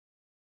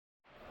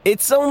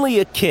It's only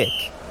a kick,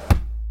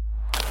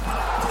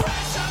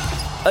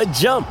 a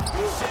jump,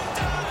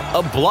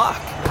 a block.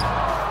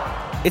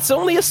 It's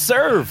only a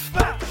serve.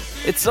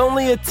 It's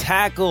only a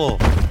tackle,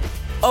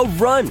 a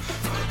run.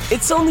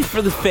 It's only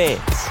for the fans.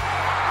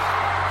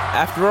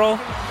 After all,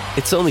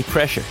 it's only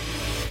pressure.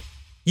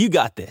 You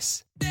got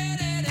this.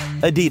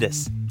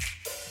 Adidas.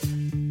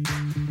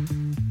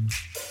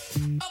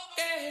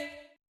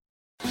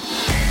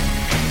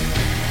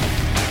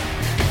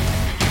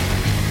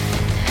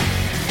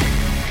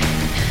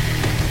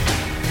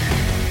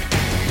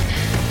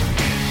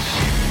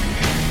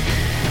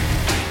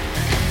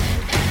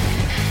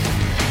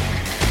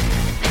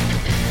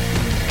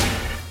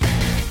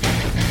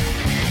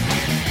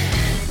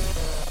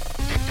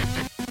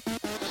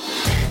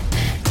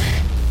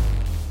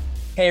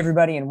 Hey,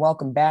 everybody, and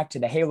welcome back to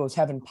the Halos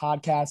Heaven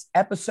podcast,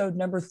 episode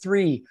number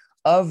 3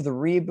 of the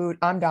reboot.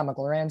 I'm Dominic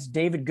Lawrence.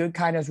 David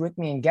Goodkind is with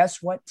me, and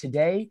guess what?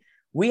 Today,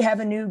 we have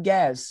a new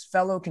guest,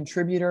 fellow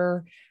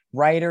contributor,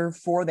 writer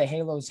for the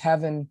Halos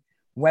Heaven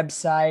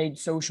website,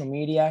 social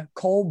media.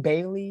 Cole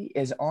Bailey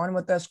is on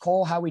with us.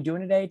 Cole, how are we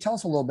doing today? Tell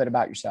us a little bit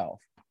about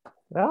yourself.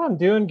 Well, I'm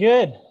doing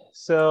good.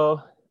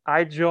 So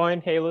I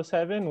joined Halos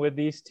Heaven with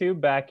these two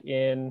back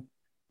in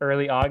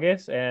early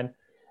August, and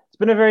it's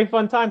been a very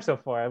fun time so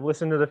far. I've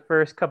listened to the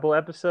first couple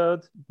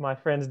episodes. My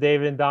friends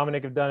David and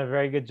Dominic have done a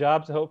very good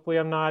job, so hopefully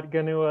I'm not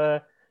going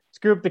to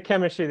screw up the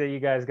chemistry that you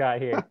guys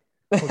got here.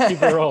 We'll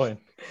keep it rolling.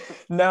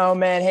 No,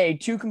 man. Hey,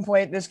 2 can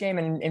play at this game,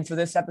 and for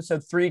this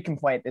episode, 3 can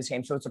play at this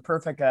game. So it's a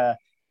perfect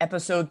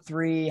episode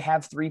 3,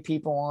 have 3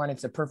 people on.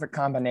 It's a perfect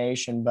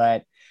combination.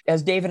 But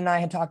as David and I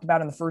had talked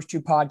about in the first 2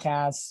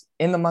 podcasts,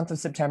 in the month of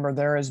September,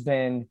 there has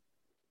been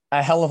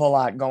a hell of a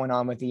lot going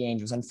on with the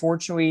Angels.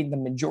 Unfortunately, the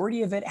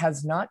majority of it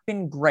has not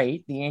been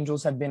great. The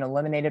Angels have been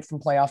eliminated from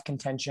playoff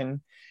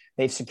contention.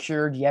 They've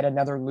secured yet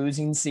another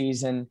losing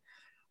season.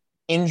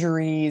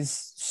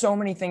 Injuries, so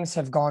many things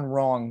have gone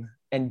wrong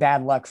and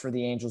bad luck for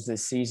the Angels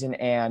this season.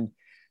 And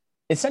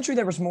essentially,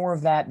 there was more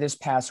of that this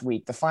past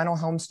week. The final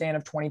homestand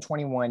of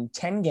 2021,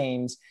 10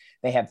 games.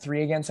 They had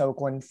 3 against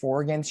Oakland,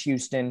 4 against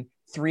Houston,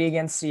 3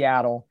 against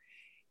Seattle.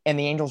 And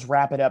the Angels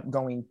wrap it up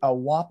going a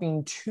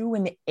whopping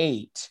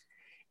 2-8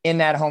 in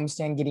that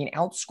homestand, getting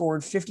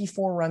outscored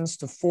 54 runs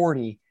to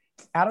 40.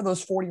 Out of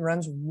those 40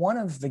 runs, one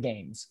of the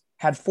games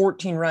had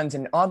 14 runs.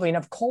 And oddly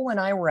enough, Cole and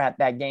I were at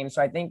that game.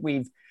 So I think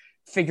we've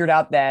figured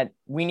out that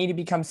we need to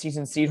become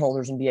season seat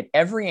holders and be at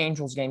every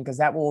Angels game, because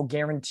that will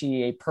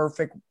guarantee a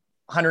perfect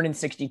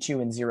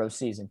 162-0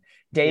 season.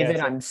 David,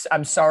 yes,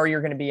 I'm sorry you're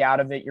going to be out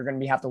of it. You're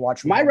going to have to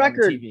watch my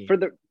record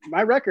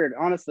my record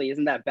honestly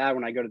isn't that bad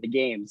when I go to the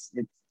games.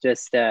 It's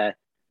just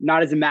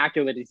not as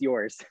immaculate as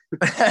yours.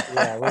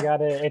 Yeah,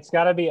 it's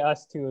gotta be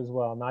us two as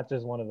well, not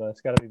just one of us.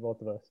 It's gotta be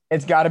both of us.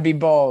 It's gotta be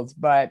both,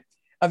 but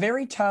a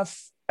very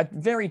tough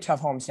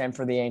homestand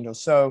for the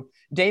Angels. So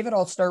David,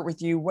 I'll start with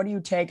you. What do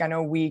you take? I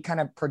know we kind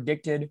of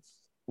predicted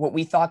what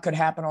we thought could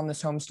happen on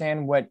this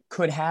homestand, what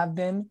could have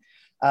been.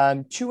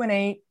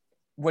 2-8.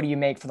 What do you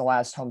make for the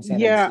last homestand?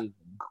 Yeah, of the season?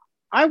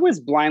 I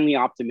was blindly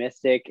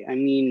optimistic. I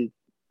mean,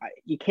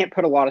 you can't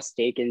put a lot of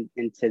stake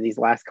into these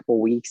last couple of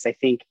weeks. I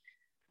think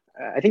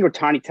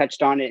Ohtani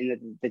touched on it,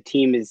 and the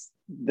team is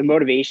the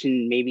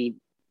motivation maybe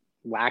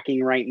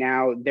lacking right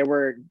now. There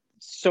were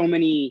so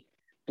many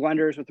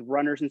blunders with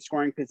runners in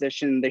scoring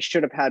position. They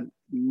should have had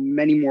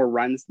many more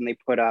runs than they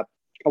put up.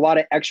 A lot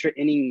of extra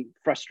inning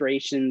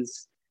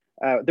frustrations.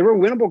 There were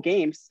winnable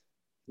games.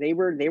 They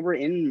were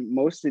in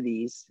most of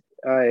these.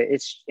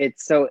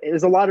 So it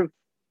was a lot of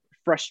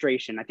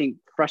frustration. I think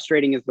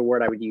frustrating is the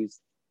word I would use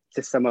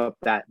to sum up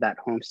that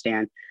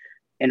homestand.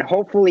 And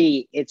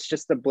hopefully it's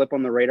just a blip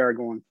on the radar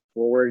going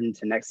forward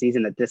into next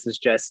season, that this is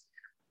just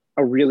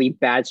a really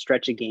bad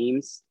stretch of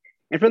games.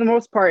 And for the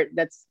most part,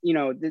 that's,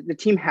 the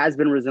team has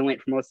been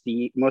resilient for most of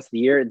the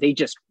year. They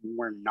just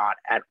were not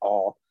at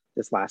all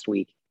this last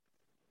week.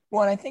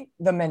 Well, and I think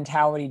the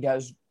mentality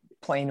does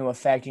play into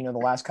effect. The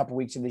last couple of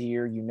weeks of the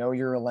year,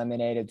 you're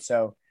eliminated.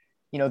 So,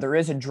 there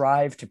is a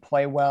drive to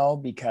play well,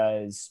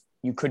 because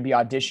you could be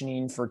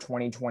auditioning for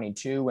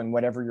 2022 and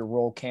whatever your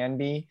role can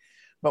be.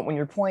 But when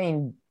you're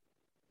playing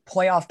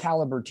playoff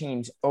caliber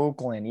teams,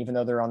 Oakland, even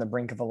though they're on the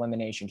brink of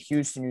elimination,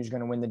 Houston, who's going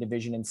to win the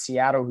division, and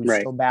Seattle, who's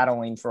still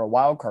battling for a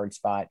wild card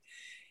spot,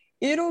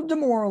 it'll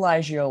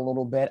demoralize you a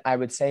little bit, I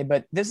would say.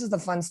 But this is the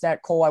fun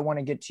stat, Cole. I want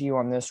to get to you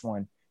on this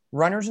one.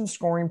 Runners in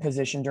scoring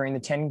position during the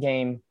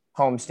 10-game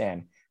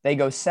homestand. They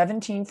go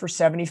 17 for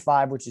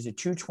 75, which is a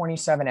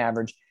 227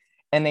 average,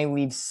 and they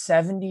leave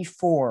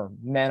 74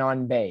 men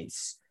on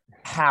base.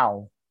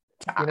 How?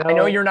 I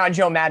know you're not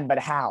Joe Madden, but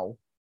how?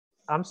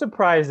 I'm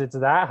surprised it's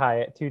that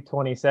high at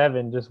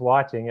 227 just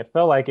watching. It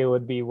felt like it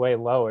would be way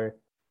lower.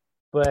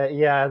 But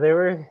yeah,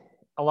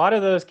 a lot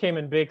of those came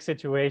in big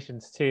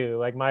situations too.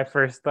 Like, my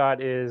first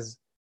thought is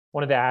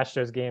one of the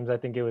Astros games, I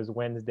think it was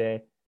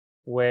Wednesday,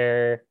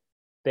 where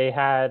they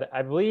had,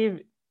 I believe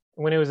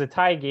when it was a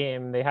tie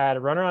game, they had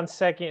a runner on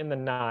second in the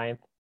 9th.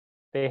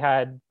 They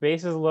had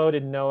bases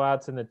loaded, no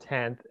outs in the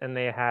 10th, and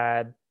they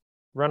had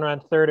run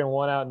around 3rd and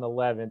 1 out in the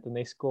 11th, and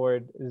they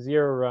scored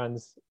 0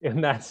 runs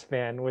in that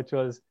span,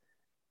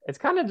 it's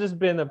kind of just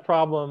been a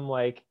problem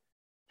like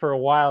for a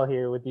while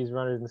here with these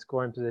runners in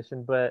scoring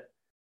position. But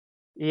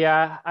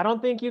yeah, I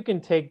don't think you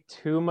can take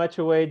too much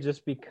away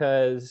just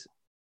because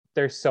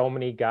there's so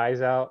many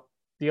guys out.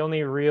 The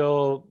only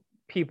real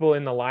people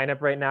in the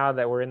lineup right now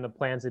that were in the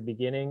plans at the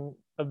beginning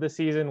of the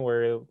season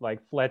were like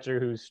Fletcher,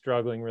 who's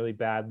struggling really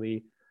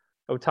badly,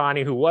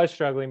 Ohtani, who was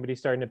struggling, but he's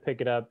starting to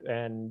pick it up,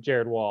 and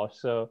Jared Walsh.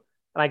 So,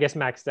 and I guess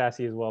Max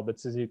Stassi as well, but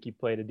Suzuki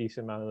played a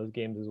decent amount of those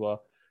games as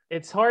well.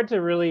 It's hard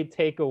to really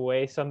take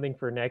away something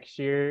for next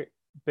year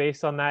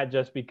based on that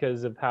just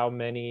because of how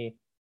many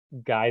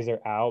guys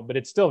are out, but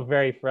it's still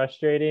very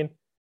frustrating.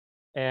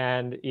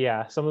 And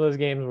yeah, some of those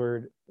games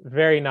were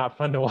very not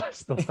fun to watch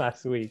the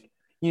last week.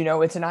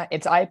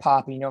 It's eye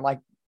popping, like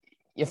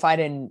if I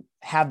didn't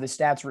have the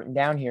stats written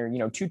down here,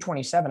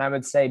 227, I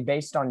would say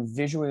based on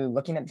visually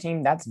looking at the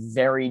team, that's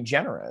very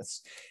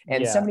generous.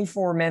 And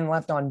 74 men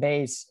left on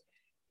base.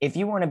 If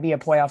you want to be a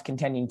playoff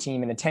contending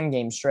team in a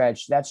 10-game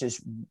stretch, that's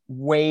just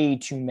way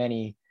too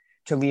many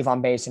to leave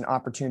on base and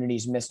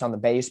opportunities missed on the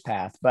base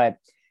path. But,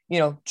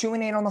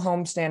 2-8 on the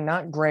homestand,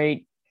 not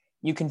great.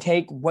 You can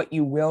take what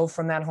you will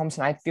from that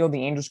homestand. I feel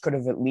the Angels could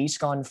have at least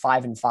gone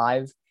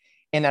 5-5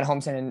 in that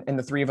homestand. And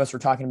the three of us were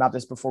talking about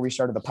this before we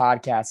started the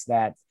podcast,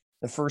 that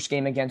the first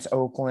game against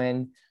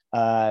Oakland,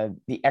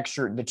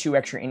 the 2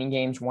 extra inning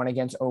games, one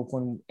against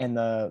Oakland and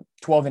the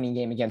 12-inning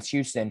game against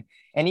Houston,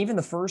 and even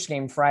the first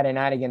game Friday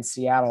night against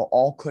Seattle,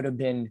 all could have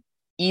been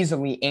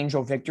easily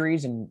Angel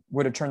victories and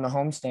would have turned the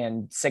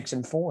homestand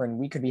 6-4. And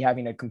we could be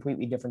having a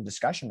completely different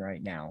discussion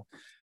right now.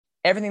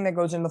 Everything that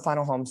goes in the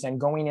final homestand,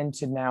 going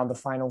into now the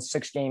final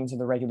 6 games of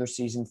the regular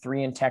season,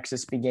 3 in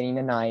Texas beginning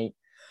tonight,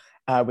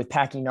 with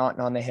Packy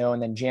Naughton on the hill,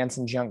 and then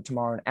Jansen Junk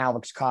tomorrow and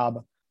Alex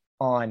Cobb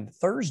on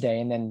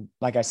Thursday. And then,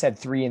 like I said,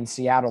 3 in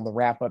Seattle to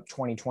wrap up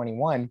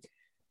 2021.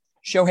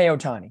 Shohei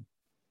Ohtani.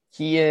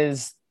 He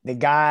is the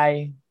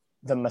guy,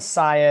 the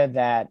Messiah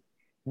that,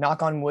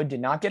 knock on wood,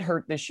 did not get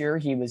hurt this year.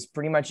 He was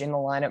pretty much in the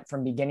lineup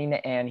from beginning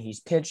to end. He's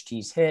pitched,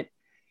 he's hit,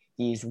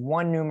 he's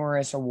won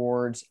numerous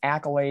awards,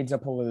 accolades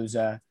of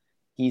Palooza.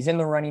 He's in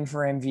the running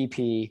for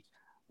MVP.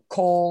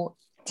 Cole,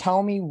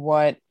 tell me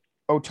what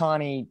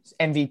Ohtani's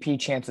MVP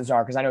chances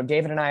are, because I know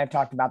David and I have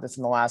talked about this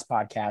in the last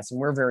podcast, and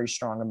we're very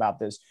strong about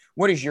this.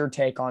 What is your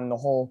take on the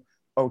whole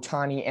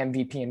Ohtani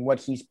MVP and what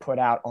he's put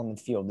out on the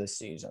field this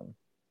season?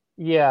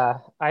 Yeah,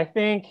 I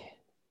think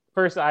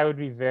first I would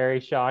be very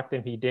shocked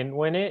if he didn't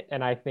win it,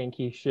 and I think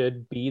he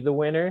should be the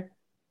winner.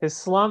 His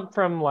slump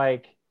from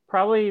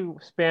probably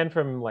spanned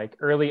from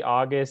early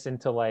August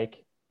into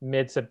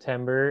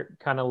mid-September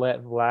kind of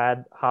let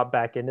Vlad hop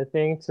back into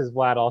things, because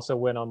Vlad also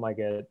went on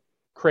a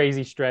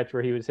crazy stretch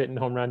where he was hitting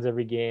home runs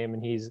every game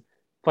and he's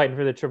fighting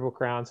for the Triple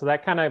Crown. So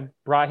that kind of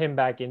brought him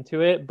back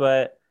into it.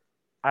 But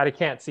I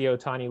can't see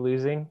Ohtani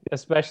losing,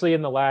 especially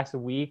in the last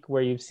week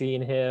where you've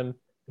seen him.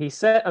 He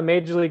set a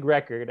major league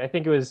record. I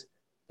think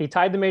he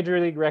tied the major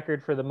league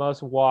record for the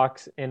most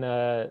walks in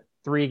a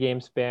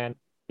 3-game span.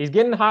 He's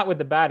getting hot with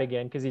the bat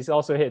again because he's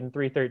also hitting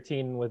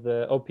 .313 with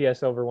the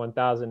OPS over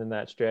 1,000 in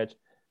that stretch.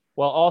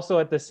 While also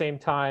at the same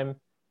time,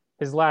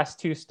 his last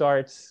 2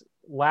 starts,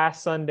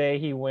 last Sunday,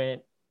 he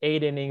went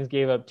 8 innings,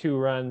 gave up 2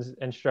 runs,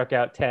 and struck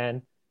out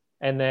 10.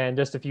 And then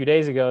just a few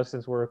days ago,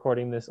 since we're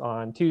recording this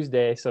on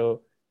Tuesday,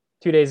 so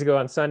 2 days ago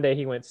on Sunday,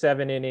 he went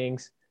 7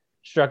 innings,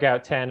 struck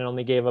out 10, and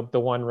only gave up the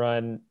 1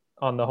 run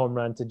on the home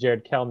run to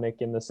Jared Kelenic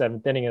in the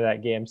 7th inning of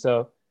that game.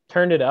 So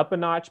turned it up a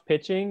notch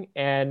pitching,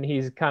 and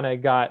he's kind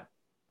of got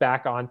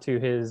back onto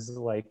his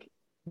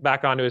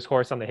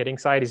horse on the hitting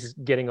side. He's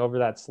getting over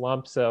that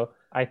slump. So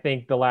I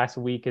think the last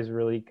week has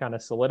really kind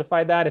of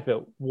solidified that, if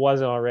it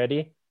wasn't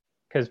already,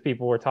 because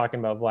people were talking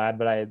about Vlad,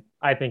 but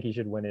I think he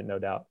should win it, no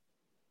doubt.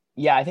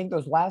 Yeah, I think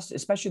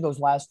especially those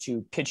last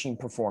 2 pitching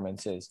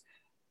performances,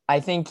 I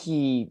think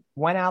he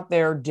went out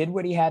there, did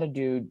what he had to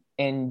do,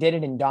 and did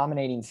it in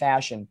dominating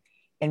fashion,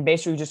 and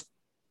basically just,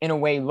 in a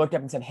way, looked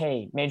up and said,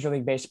 hey, Major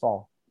League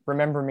Baseball,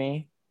 remember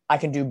me? I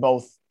can do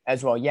both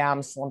as well. Yeah,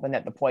 I'm slumping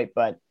at the plate,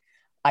 but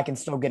I can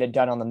still get it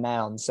done on the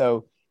mound.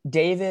 So,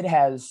 David,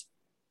 has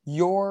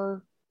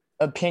your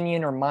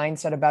opinion or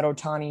mindset about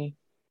Ohtani,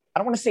 I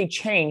don't want to say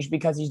changed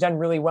because he's done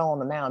really well on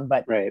the mound,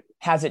 but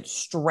has it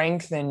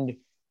strengthened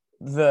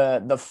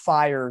the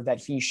fire that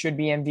he should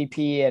be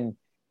MVP and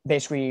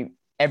basically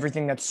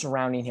everything that's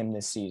surrounding him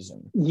this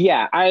season?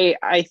 Yeah,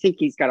 I think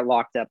he's got it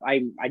locked up.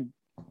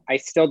 I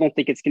still don't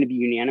think it's going to be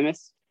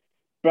unanimous,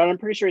 but I'm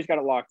pretty sure he's got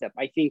it locked up.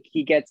 I think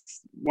he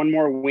gets one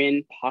more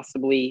win,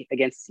 possibly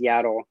against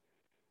Seattle,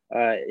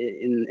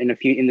 in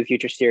the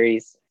future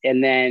series,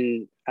 and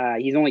then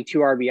he's only 2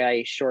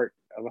 RBI short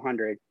of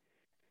 100.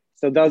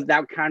 So that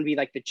would kind of be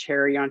like the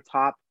cherry on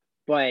top.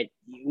 But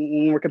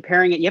when we're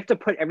comparing it, you have to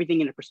put everything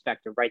into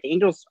perspective, right? The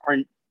Angels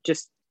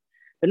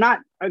they're not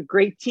a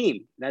great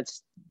team.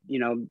 That's,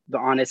 the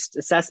honest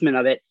assessment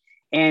of it.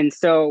 And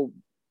so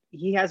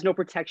he has no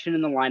protection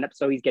in the lineup,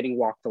 so he's getting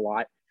walked a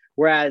lot.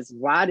 Whereas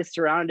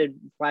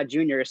Vlad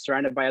Jr. is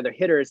surrounded by other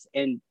hitters,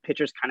 and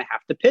pitchers kind of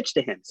have to pitch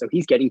to him. So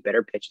he's getting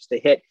better pitches to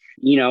hit.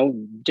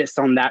 Just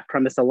on that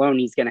premise alone,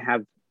 he's going to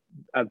have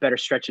a better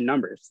stretch of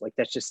numbers. Like,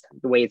 that's just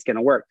the way it's going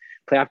to work.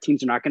 Playoff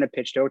teams are not going to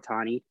pitch to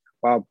Ohtani,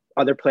 while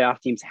other playoff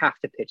teams have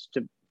to pitch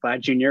to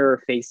Vlad Jr.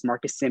 or face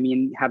Marcus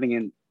Semien having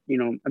an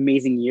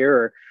amazing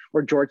year,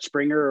 or George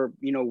Springer,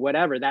 or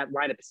whatever. That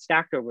lineup is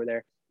stacked over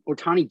there.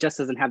 Ohtani just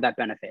doesn't have that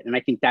benefit, and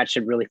I think that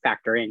should really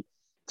factor in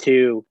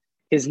to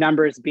his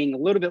numbers being a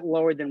little bit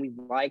lower than we'd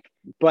like.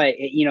 But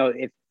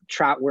if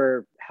Trout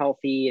were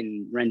healthy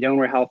and Rendon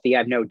were healthy, I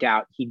have no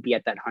doubt he'd be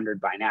at that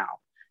 100 by now.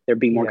 There'd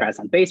be more guys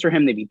on base for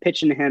him. They'd be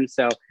pitching to him.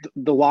 So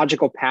the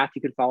logical path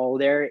you could follow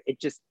there, it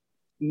just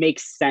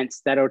makes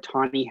sense that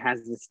Ohtani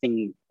has this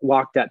thing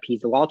locked up.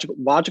 He's the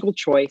logical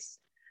choice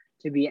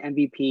to be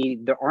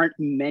MVP. There aren't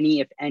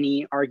many, if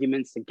any,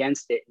 arguments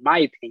against it, in my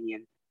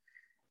opinion.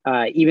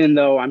 Even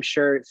though I'm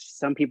sure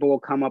some people will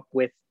come up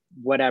with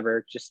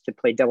whatever just to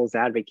play devil's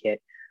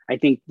advocate, I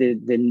think the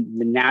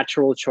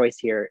natural choice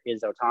here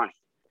is Ohtani.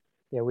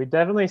 Yeah, we've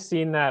definitely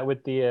seen that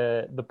with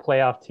the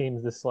playoff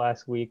teams this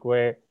last week,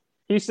 where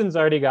Houston's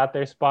already got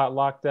their spot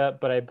locked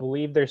up, but I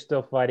believe they're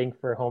still fighting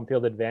for home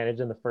field advantage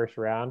in the first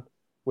round,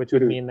 which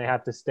would mean they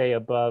have to stay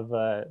above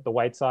the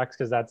White Sox,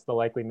 because that's the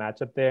likely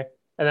matchup there.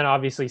 And then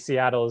obviously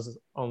Seattle's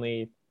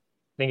only,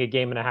 I think, a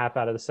game and a half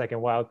out of the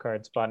second wild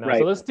card spot now. Right.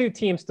 So those two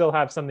teams still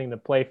have something to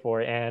play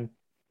for, and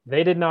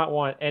they did not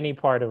want any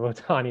part of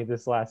Ohtani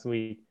this last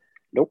week.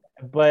 Nope.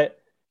 But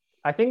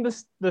I think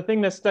the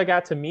thing that stuck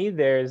out to me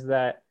there is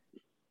that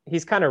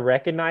he's kind of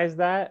recognized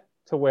that,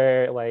 to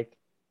where, like,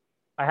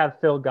 I have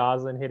Phil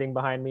Gosselin hitting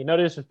behind me. No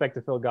disrespect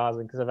to Phil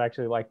Gosselin, because I've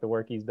actually liked the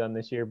work he's done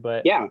this year.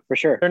 But yeah, for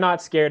sure, they're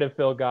not scared of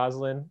Phil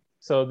Gosselin,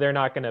 so they're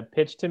not going to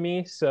pitch to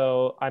me.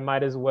 So I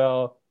might as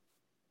well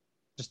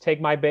just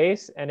take my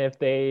base, and if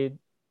they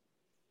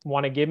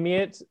want to give me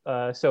it,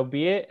 so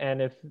be it.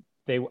 And if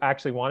they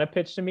actually want to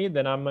pitch to me,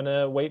 then I'm going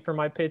to wait for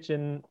my pitch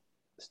and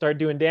start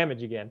doing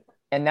damage again.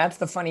 And that's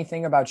the funny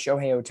thing about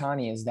Shohei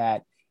Ohtani, is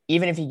that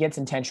even if he gets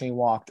intentionally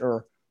walked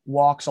or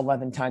walks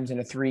 11 times in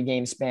a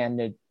 3-game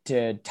span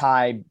to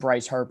tie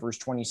Bryce Harper's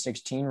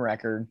 2016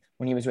 record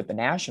when he was with the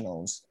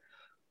Nationals,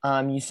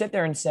 you sit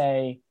there and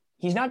say,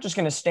 he's not just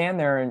going to stand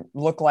there and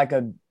look like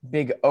a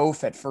big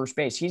oaf at first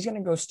base. He's going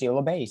to go steal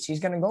a base. He's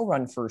going to go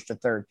run first or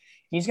third.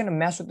 He's going to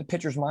mess with the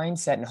pitcher's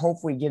mindset and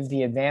hopefully give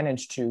the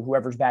advantage to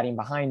whoever's batting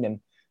behind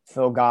him.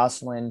 Phil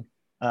Gosselin,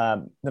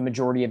 the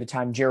majority of the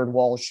time, Jared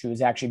Walsh, who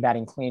is actually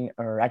batting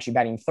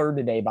third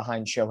today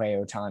behind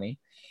Shohei Ohtani,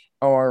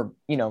 or,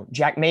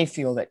 Jack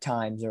Mayfield at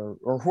times,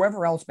 or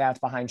whoever else bats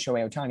behind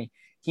Shohei Ohtani.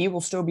 He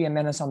will still be a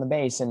menace on the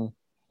base. And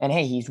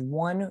hey, he's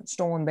one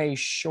stolen base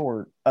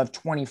short of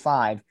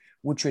 25,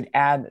 which would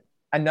add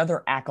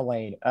another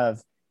accolade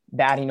of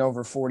batting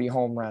over 40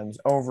 home runs,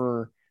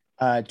 over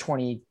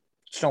 25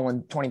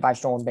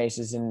 stolen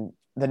bases, and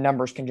the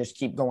numbers can just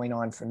keep going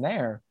on from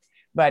there.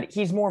 But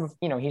he's more of,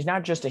 he's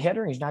not just a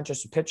hitter. He's not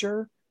just a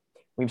pitcher.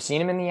 We've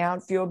seen him in the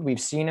outfield. We've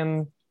seen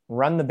him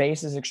run the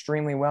bases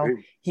extremely well.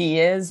 He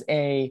is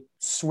a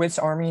Swiss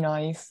Army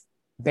knife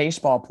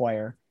baseball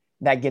player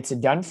that gets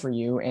it done for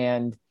you.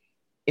 And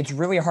it's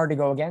really hard to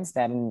go against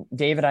that. And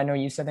David, I know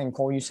you said that, and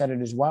Cole, you said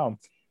it as well.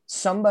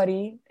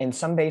 Somebody and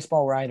some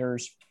baseball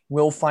writers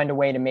will find a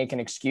way to make an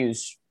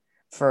excuse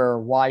for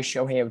why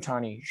Shohei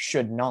Ohtani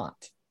should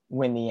not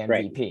win the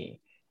MVP. Right.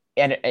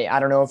 And I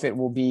don't know if it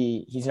will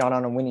be he's not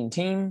on a winning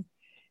team.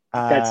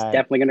 That's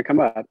definitely going to come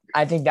up.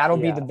 I think that'll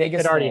be the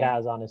biggest. It already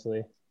has,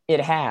 honestly.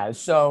 It has.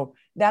 So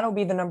that'll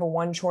be the number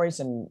one choice.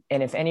 And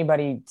if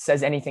anybody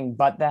says anything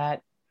but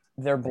that,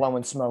 they're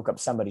blowing smoke up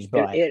somebody's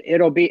butt.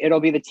 It'll be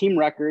the team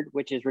record,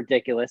 which is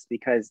ridiculous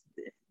because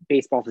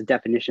baseball is the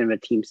definition of a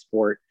team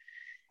sport.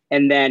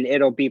 And then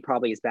it'll be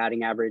probably his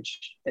batting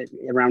average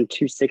around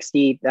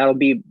 260. That'll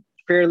be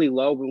fairly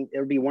low.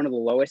 It'll be one of the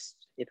lowest,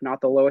 if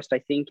not the lowest, I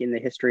think, in the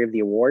history of the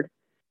award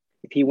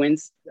if he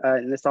wins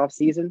in this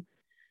offseason.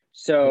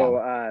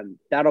 So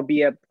that'll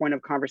be a point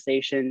of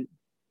conversation.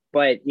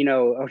 But,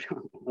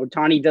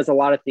 Ohtani does a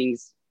lot of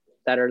things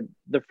that are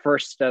the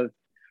first of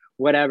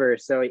whatever.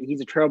 So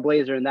he's a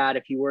trailblazer in that.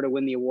 If he were to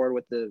win the award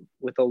with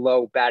a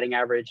low batting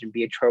average and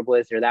be a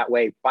trailblazer that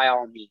way, by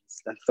all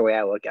means, that's the way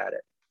I look at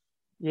it.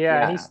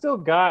 Yeah, he's still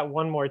got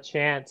one more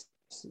chance.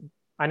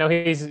 I know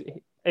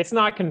it's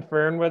not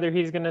confirmed whether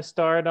he's going to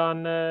start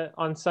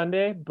on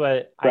Sunday,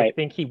 but right. I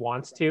think he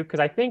wants to, because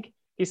I think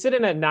he's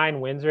sitting at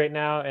 9 wins right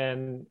now,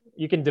 and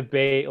you can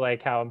debate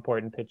like how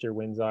important pitcher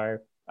wins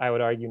are. I would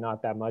argue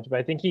not that much, but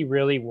I think he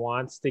really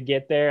wants to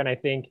get there, and I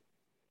think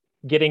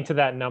getting to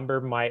that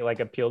number might like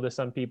appeal to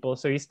some people.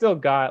 So he's still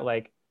got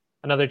like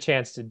another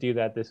chance to do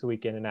that this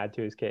weekend and add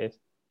to his case.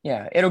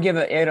 Yeah, it'll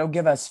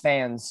give us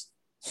fans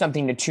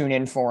something to tune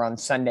in for on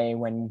Sunday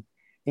when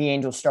the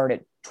Angels start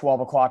at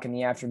 12 o'clock in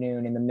the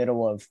afternoon in the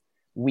middle of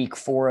week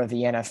 4 of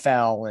the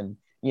NFL. And,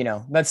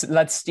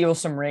 let's steal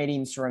some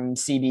ratings from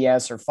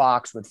CBS or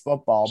Fox with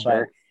football.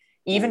 Sure. But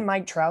even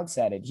Mike Trout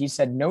said it. He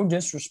said, no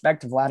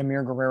disrespect to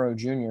Vladimir Guerrero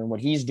Jr. What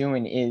he's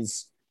doing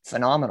is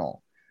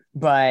phenomenal.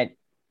 But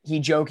he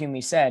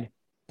jokingly said,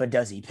 "But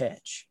does he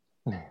pitch?"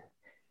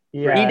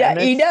 Yeah,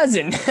 he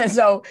doesn't.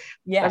 So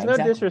yeah, that's no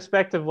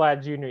disrespect to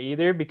Vlad Jr.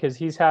 either, because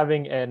he's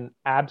having an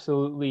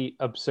absolutely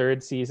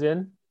absurd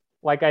season.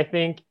 Like, I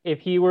think if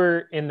he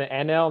were in the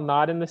NL,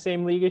 not in the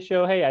same league as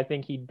Shohei, I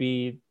think he'd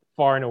be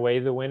far and away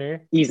the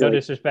winner. Easily. No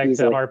disrespect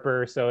to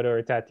Harper, Soto,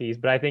 or Tatis,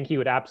 but I think he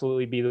would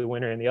absolutely be the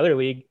winner in the other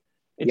league.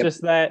 It's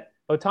just that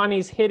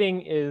Ohtani's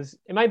hitting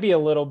it might be a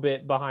little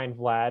bit behind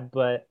Vlad,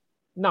 but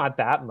not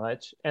that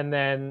much. And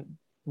then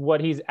what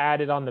he's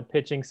added on the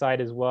pitching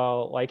side as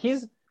well, like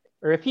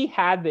if he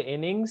had the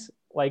innings,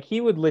 like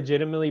he would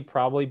legitimately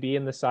probably be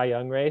in the Cy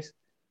Young race,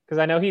 because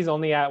I know he's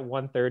only at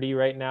 130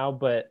 right now,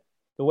 but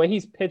the way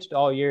he's pitched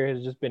all year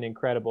has just been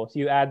incredible. So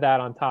you add that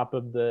on top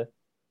of the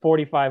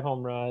 45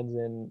 home runs,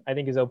 and I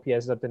think his OPS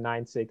is up to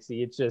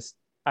 960. It's just,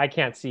 I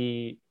can't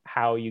see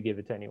how you give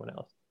it to anyone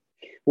else.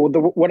 Well,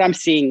 what I'm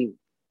seeing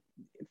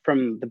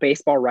from the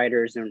baseball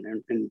writers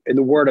and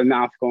the word of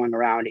mouth going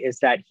around is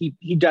that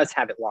he does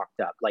have it locked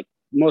up. Like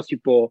most of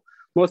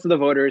the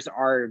voters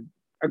are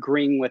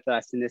agreeing with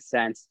us in this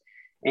sense,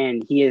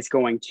 and he is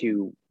going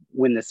to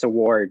win this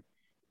award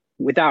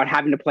without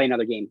having to play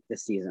another game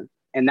this season.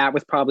 And that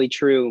was probably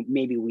true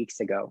maybe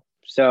weeks ago.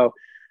 So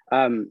if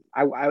I'm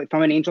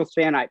an Angels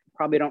fan, I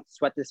probably don't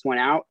sweat this one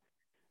out.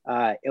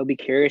 It'll be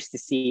curious to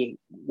see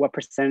what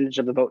percentage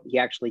of the vote he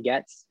actually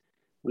gets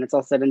when it's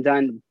all said and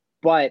done.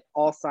 But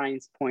all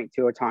signs point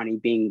to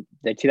Ohtani being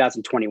the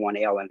 2021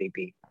 AL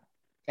MVP.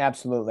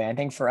 Absolutely. I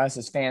think for us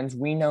as fans,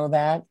 we know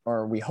that,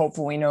 or we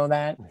hopefully know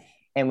that,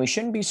 and we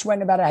shouldn't be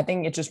sweating about it. I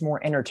think it's just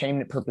more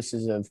entertainment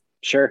purposes of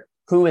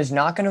who is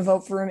not going to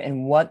vote for him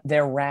and what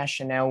their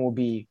rationale will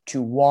be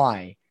to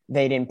why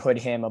they didn't put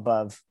him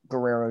above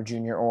Guerrero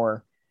Jr.,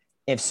 or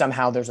if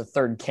somehow there's a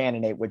third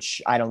candidate,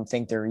 which I don't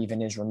think there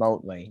even is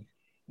remotely.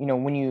 You know,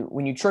 when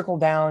you trickle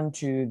down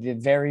to the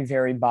very,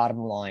 very bottom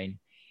line,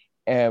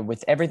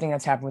 with everything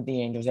that's happened with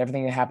the Angels,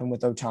 everything that happened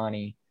with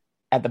Ohtani,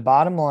 at the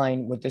bottom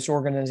line, what this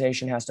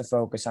organization has to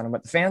focus on and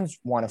what the fans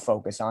want to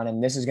focus on,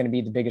 and this is going to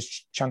be the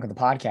biggest chunk of the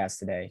podcast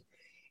today,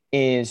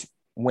 is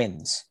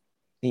wins.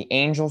 The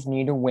Angels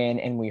need to win,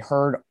 and we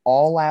heard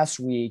all last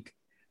week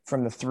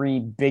from the three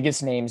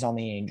biggest names on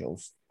the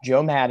Angels,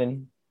 Joe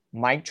Maddon,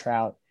 Mike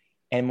Trout,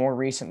 and more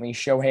recently,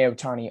 Shohei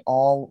Ohtani,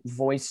 all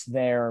voiced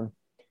their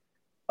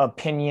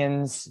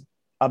opinions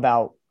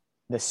about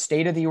the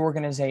state of the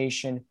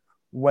organization,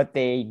 what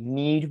they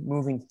need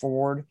moving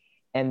forward,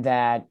 and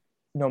that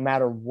no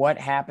matter what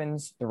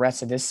happens the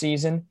rest of this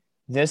season,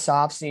 this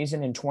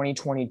offseason in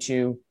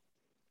 2022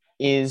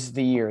 is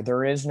the year.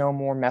 There is no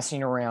more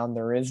messing around.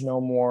 There is no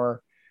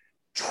more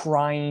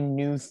trying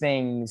new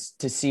things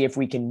to see if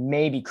we can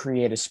maybe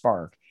create a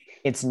spark.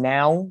 It's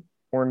now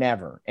or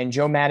never. And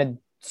Joe Maddon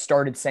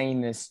started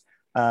saying this,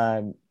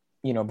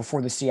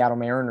 before the Seattle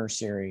Mariners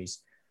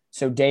series.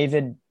 So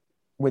David,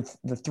 with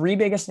the three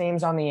biggest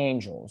names on the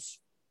Angels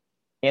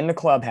in the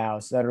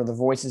clubhouse that are the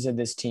voices of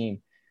this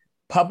team,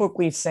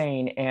 publicly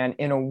saying, and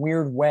in a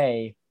weird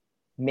way,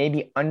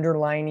 maybe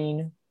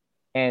underlining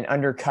and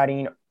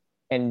undercutting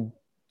and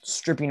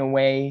stripping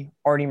away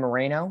Artie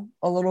Moreno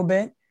a little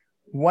bit.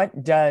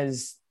 What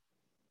does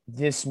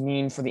this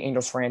mean for the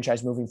Angels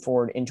franchise moving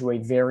forward into a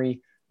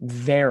very,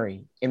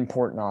 very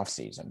important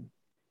offseason?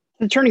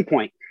 The turning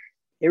point.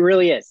 It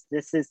really is.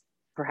 This is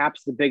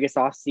perhaps the biggest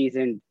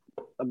offseason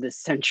of the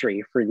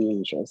century for the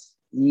Angels.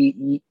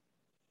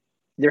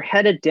 They're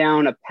headed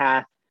down a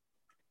path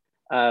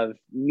of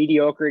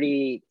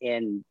mediocrity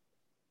and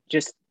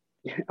just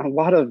a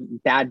lot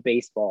of bad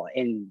baseball.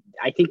 And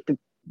I think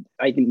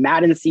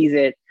Maddon sees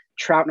it,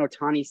 Trout and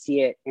Ohtani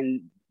see it,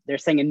 and they're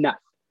saying enough.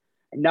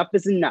 Enough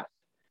is enough.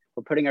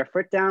 We're putting our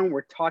foot down.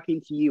 We're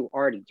talking to you,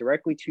 Artie,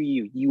 directly to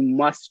you. You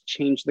must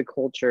change the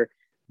culture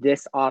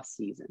this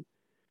offseason.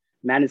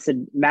 Maddon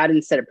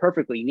said it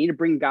perfectly. You need to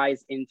bring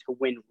guys in to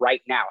win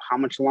right now. How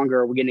much longer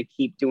are we going to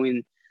keep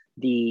doing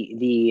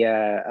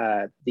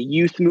the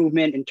youth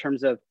movement in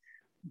terms of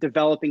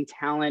developing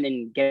talent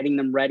and getting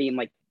them ready?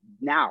 And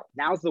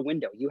now's the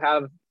window. You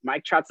have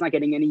Mike Trout's not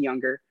getting any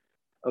younger.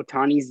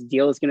 Ohtani's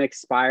deal is going to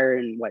expire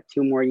in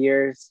 2 more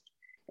years.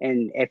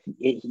 And if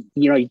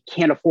you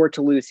can't afford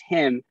to lose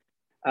him,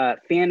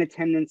 fan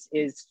attendance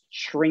is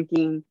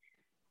shrinking.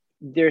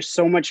 There's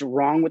so much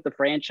wrong with the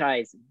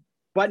franchise,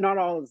 but not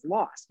all is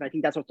lost. And I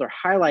think that's what they're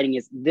highlighting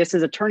is this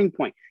is a turning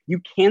point.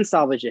 You can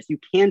salvage this. You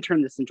can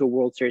turn this into a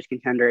World Series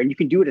contender, and you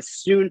can do it as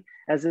soon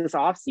as this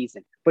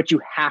offseason, but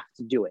you have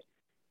to do it.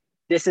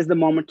 This is the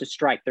moment to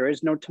strike. There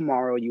is no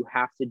tomorrow. You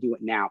have to do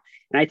it now.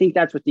 And I think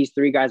that's what these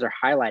three guys are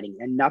highlighting.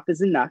 Enough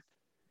is enough.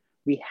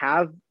 We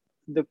have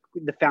the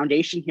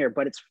foundation here,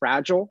 but it's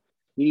fragile.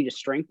 You need to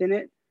strengthen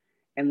it.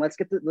 And let's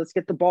get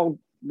the ball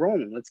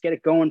rolling. Let's get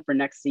it going for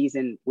next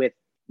season with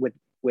a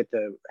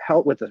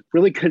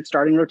really good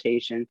starting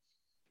rotation,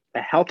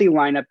 a healthy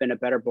lineup, and a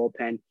better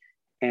bullpen.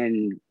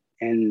 And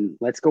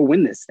let's go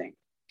win this thing.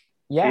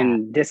 Yeah.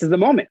 And this is the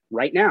moment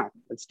right now.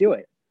 Let's do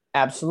it.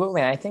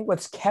 Absolutely. And I think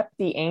what's kept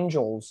the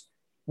Angels,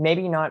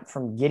 maybe not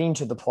from getting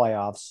to the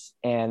playoffs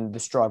and the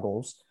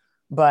struggles,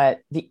 but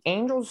the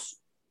Angels,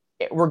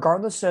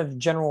 regardless of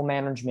general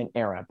management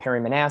era, Perry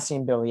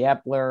Manassian, Billy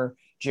Epler,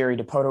 Jerry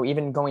Dipoto,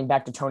 even going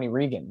back to Tony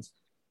Regan's,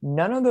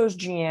 none of those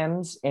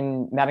GMs,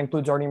 and that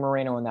includes Artie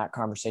Moreno in that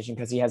conversation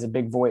because he has a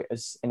big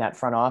voice in that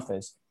front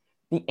office.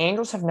 The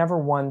Angels have never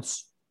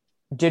once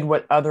did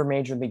what other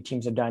major league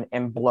teams have done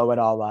and blow it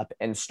all up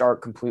and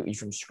start completely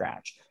from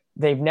scratch.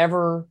 They've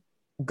never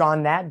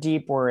gone that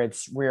deep where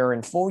we're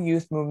in full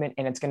youth movement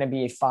and it's going to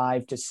be a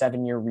 5 to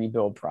 7 year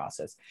rebuild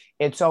process.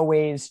 It's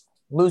always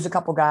lose a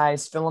couple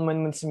guys, fill them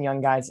in with some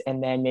young guys,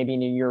 and then maybe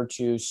in a year or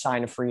two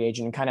sign a free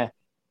agent and kind of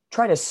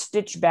try to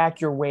stitch back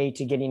your way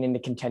to getting into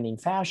contending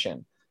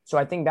fashion. So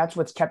I think that's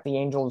what's kept the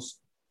Angels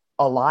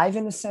alive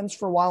in a sense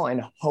for a while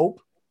and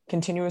hope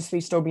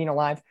continuously still being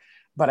alive.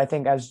 But I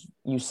think, as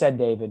you said,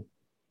 David,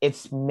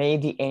 it's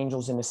made the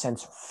Angels in a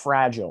sense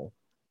fragile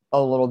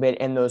a little bit,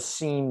 and those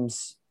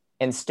seams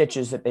and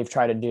stitches that they've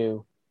tried to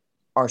do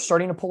are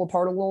starting to pull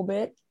apart a little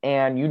bit.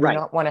 And you do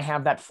not want to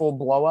have that full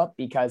blow up,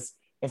 because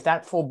if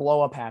that full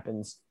blow up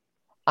happens,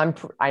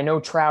 I know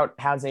Trout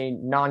has a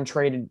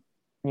non-traded,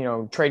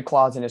 trade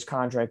clause in his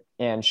contract,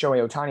 and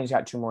Shohei Ohtani's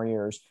got 2 more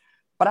years.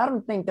 But I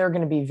don't think they're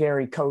going to be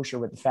very kosher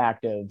with the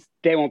fact of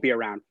they won't be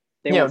around.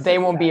 They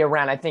won't be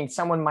around. I think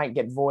someone might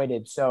get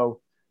voided.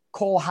 So,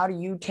 Cole, how do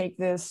you take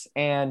this?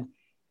 And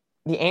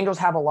the Angels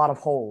have a lot of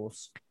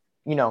holes.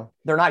 They're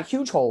not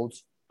huge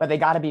holes, but they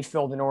got to be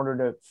filled in order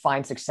to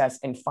find success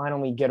and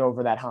finally get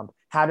over that hump.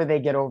 How do they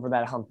get over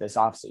that hump this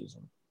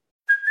offseason?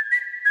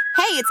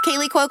 Hey, it's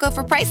Kaylee Cuoco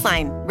for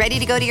Priceline. Ready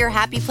to go to your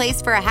happy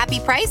place for a happy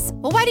price?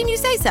 Well, why didn't you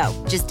say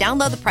so? Just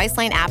download the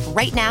Priceline app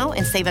right now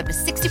and save up to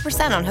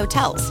 60% on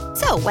hotels.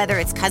 So whether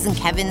it's Cousin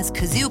Kevin's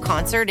Kazoo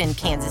Concert in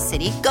Kansas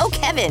City, go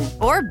Kevin,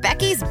 or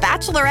Becky's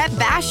Bachelorette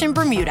Bash in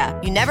Bermuda,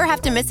 you never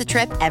have to miss a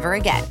trip ever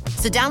again.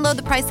 So download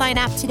the Priceline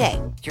app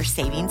today. Your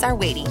savings are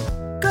waiting.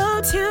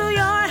 Go to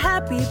your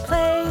happy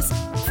place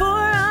for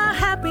a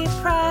happy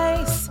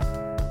price.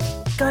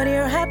 Go to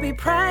your happy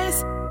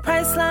price,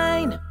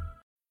 Priceline.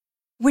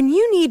 When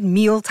you need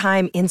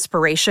mealtime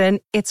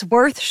inspiration, it's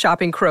worth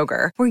shopping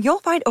Kroger, where you'll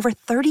find over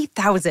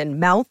 30,000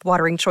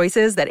 mouthwatering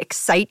choices that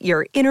excite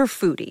your inner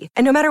foodie.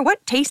 And no matter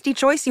what tasty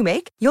choice you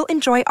make, you'll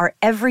enjoy our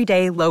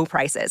everyday low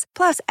prices,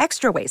 plus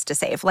extra ways to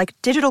save, like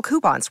digital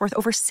coupons worth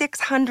over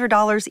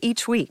 $600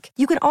 each week.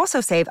 You can also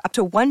save up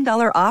to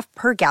 $1 off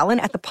per gallon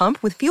at the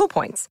pump with fuel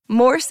points.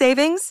 More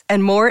savings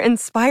and more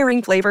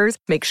inspiring flavors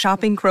make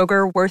shopping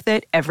Kroger worth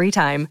it every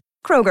time.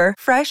 Kroger,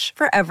 fresh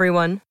for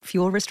everyone.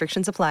 Fuel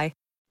restrictions apply.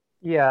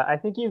 Yeah, I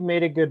think you've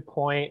made a good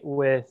point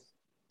with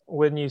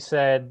when you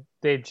said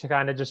they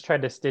kind of just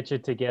tried to stitch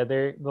it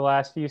together the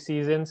last few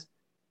seasons.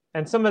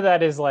 And some of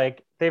that is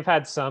like they've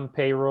had some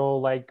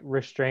payroll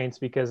restraints,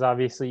 because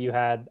obviously you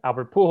had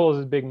Albert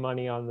Pujols' big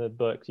money on the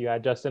books. You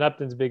had Justin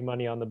Upton's big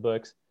money on the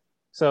books.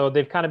 So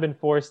they've kind of been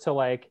forced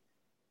to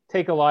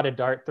take a lot of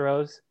dart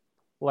throws.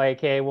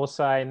 Hey, we'll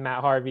sign Matt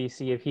Harvey,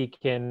 see if he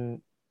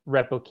can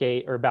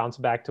replicate or bounce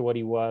back to what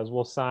he was.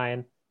 We'll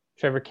sign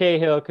Trevor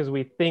Cahill because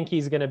we think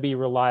he's going to be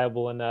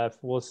reliable enough.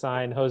 We'll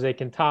sign Jose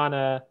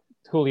Quintana,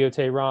 Julio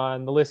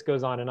Teheran. The list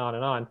goes on and on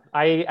and on.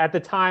 At the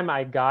time,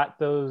 I got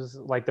those,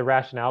 the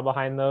rationale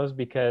behind those,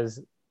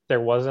 because there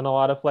wasn't a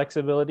lot of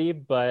flexibility,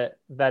 but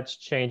that's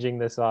changing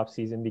this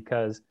offseason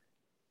because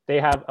they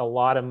have a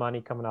lot of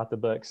money coming out the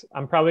books.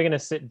 I'm probably going to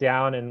sit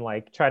down and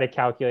try to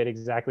calculate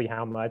exactly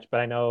how much, but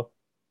I know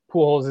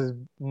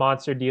Pujols'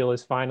 monster deal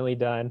is finally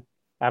done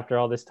after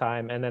all this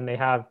time. And then they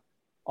have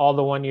all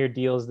the 1-year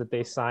deals that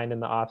they signed in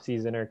the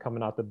offseason are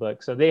coming out the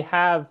book. So they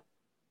have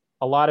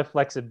a lot of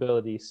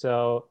flexibility.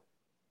 So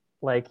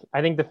I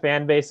think the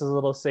fan base is a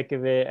little sick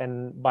of it.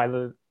 And by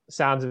the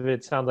sounds of it,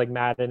 it sounds like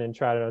Madden and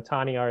Trout and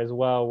Ohtani are as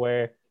well,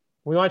 where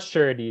we want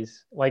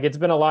sureties. It's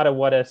been a lot of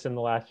what ifs in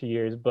the last few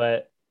years,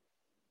 but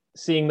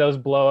seeing those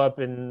blow up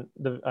in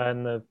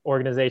the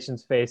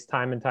organization's face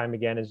time and time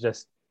again has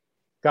just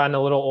gotten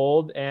a little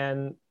old.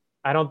 And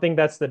I don't think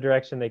that's the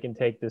direction they can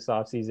take this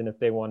offseason if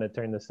they want to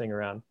turn this thing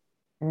around.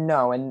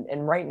 No,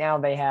 and right now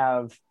they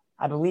have,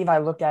 I believe I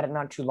looked at it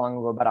not too long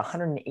ago, about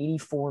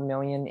 184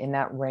 million in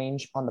that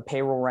range on the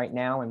payroll right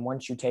now. And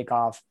once you take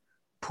off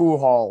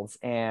Pujols,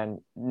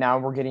 and now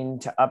we're getting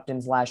to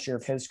Upton's last year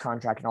of his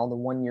contract and all the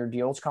 1-year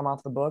deals come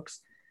off the books,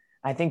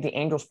 I think the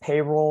Angels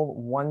payroll,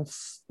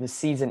 once the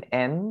season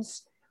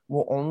ends,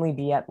 will only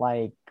be at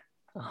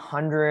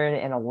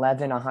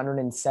 111,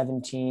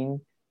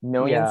 117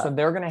 million. Yeah. So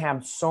they're going to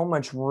have so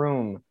much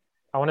room.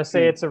 I want to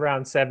say it's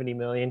around 70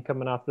 million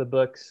coming off the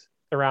books,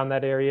 around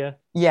that area.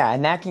 Yeah,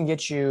 and that can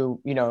get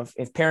you,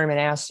 if Perry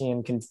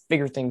Manassian can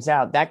figure things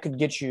out, that could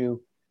get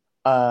you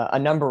a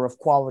number of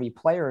quality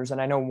players.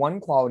 And I know one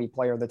quality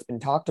player that's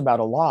been talked about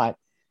a lot,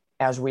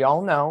 as we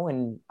all know,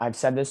 and I've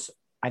said this,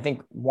 I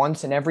think,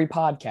 once in every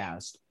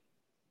podcast,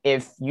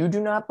 if you do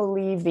not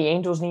believe the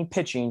Angels need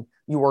pitching,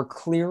 you are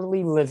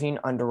clearly living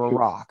under a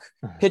rock.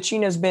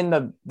 Pitching has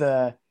been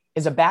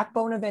is a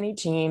backbone of any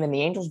team, and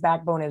the Angels'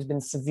 backbone has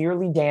been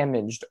severely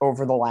damaged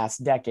over the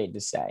last decade,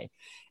 to say.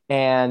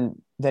 And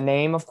the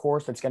name, of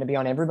course, that's going to be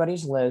on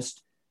everybody's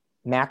list,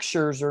 Max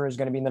Scherzer, is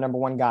going to be the number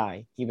 1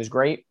 guy. He was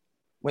great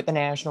with the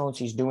Nationals.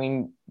 He's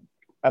doing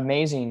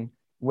amazing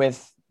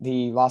with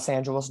the Los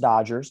Angeles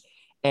Dodgers.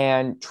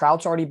 And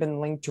Trout's already been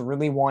linked to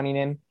really wanting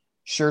him.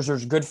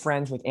 Scherzer's good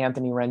friends with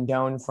Anthony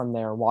Rendon from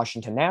their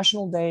Washington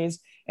National days.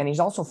 And he's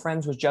also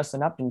friends with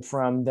Justin Upton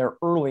from their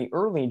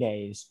early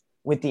days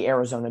with the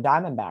Arizona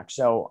Diamondbacks.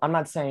 So I'm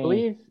not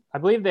saying... I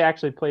believe they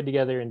actually played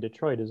together in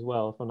Detroit as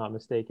well, if I'm not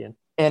mistaken.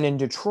 And in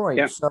Detroit.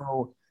 Yeah.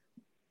 So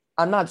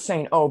I'm not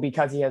saying,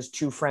 because he has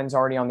two friends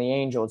already on the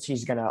Angels,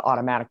 he's going to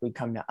automatically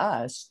come to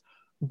us.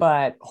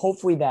 But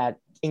hopefully that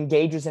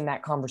engages in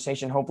that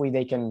conversation. Hopefully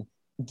they can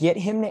get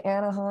him to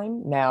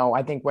Anaheim. Now,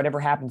 I think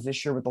whatever happens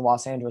this year with the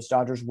Los Angeles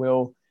Dodgers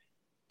will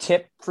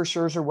tip for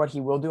Scherzer what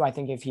he will do. I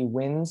think if he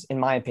wins, in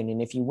my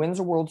opinion, if he wins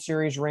a World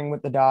Series ring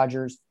with the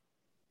Dodgers,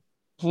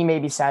 he may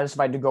be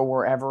satisfied to go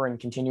wherever and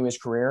continue his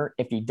career.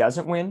 If he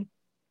doesn't win,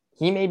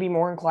 he may be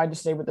more inclined to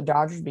stay with the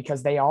Dodgers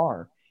because they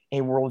are a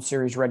World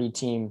Series ready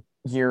team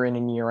year in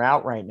and year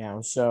out right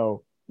now.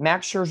 So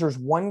Max Scherzer's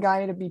one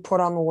guy to be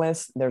put on the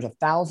list. There's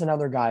 1,000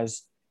 other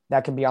guys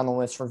that can be on the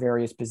list for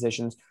various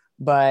positions.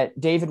 But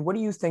David, what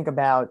do you think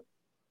about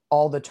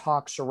all the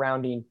talk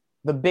surrounding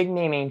the big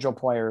name Angel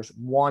players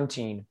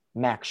wanting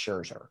Max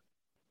Scherzer?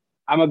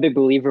 I'm a big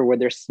believer where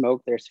there's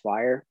smoke, there's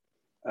fire.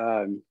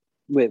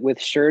 With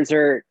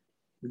Scherzer,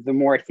 the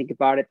more I think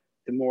about it,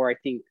 the more I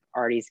think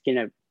Artie's going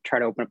to try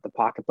to open up the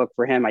pocketbook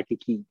for him. I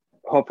think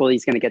hopefully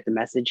he's going to get the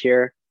message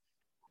here.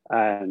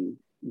 I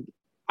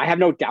have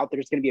no doubt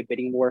there's going to be a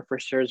bidding war for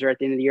Scherzer at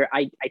the end of the year.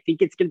 I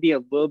think it's going to be a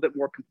little bit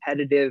more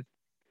competitive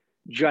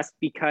just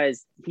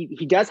because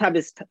he does have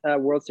his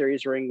World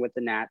Series ring with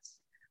the Nats.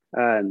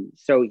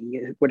 So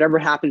whatever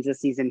happens this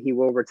season, he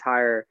will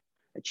retire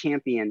a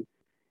champion.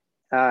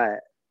 I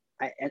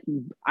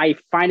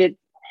find it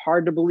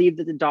hard to believe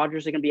that the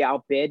Dodgers are going to be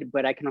outbid,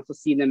 but I can also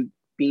see them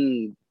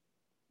being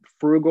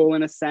frugal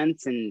in a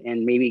sense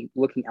and maybe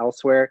looking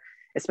elsewhere,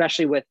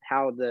 especially with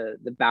how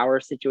the Bauer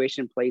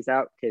situation plays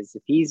out. Because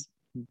if he's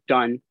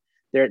done,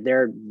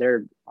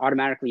 they're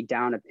automatically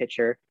down a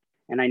pitcher,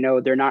 and I know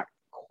they're not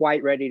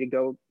quite ready to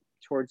go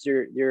towards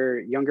your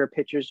younger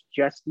pitchers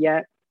just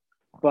yet.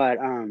 But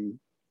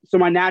so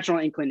my natural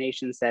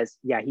inclination says,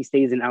 yeah, he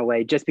stays in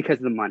LA just because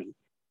of the money.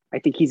 I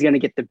think he's going to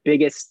get the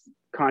biggest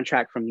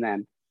contract from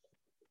them.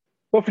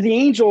 But for the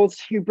Angels,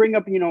 you bring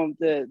up,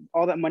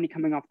 all that money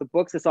coming off the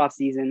books this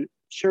offseason.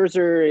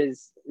 Scherzer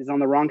is on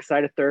the wrong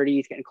side of 30.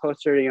 He's getting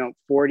closer to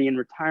 40 in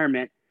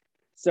retirement.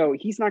 So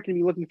he's not going to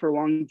be looking for a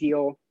long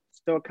deal.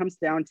 So it comes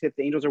down to if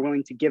the Angels are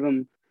willing to give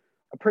him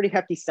a pretty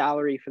hefty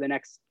salary for the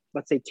next,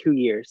 let's say, 2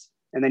 years.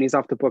 And then he's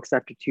off the books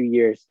after 2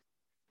 years.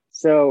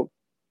 So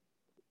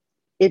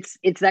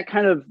it's that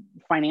kind of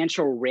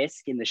financial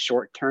risk in the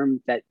short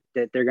term that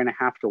they're going to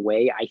have to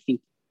weigh. I think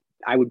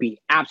I would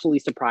be absolutely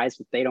surprised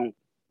if they don't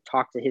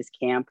talk to his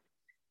camp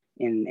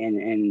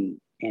and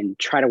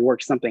try to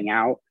work something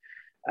out.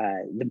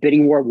 The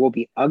bidding war will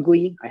be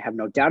ugly. I have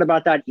no doubt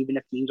about that. Even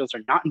if the Angels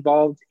are not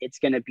involved, he's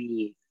going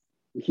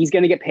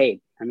to get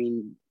paid. I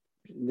mean,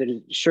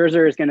 the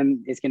Scherzer is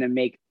going to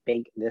make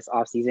bank this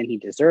offseason. He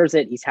deserves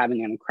it. He's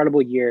having an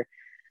incredible year.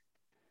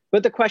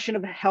 But the question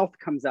of health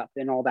comes up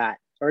and all that,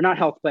 or not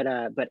health, but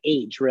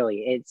age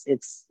really.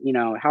 It's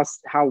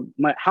how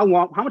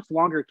much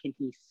longer can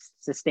he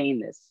sustain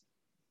this?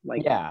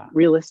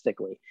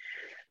 Realistically.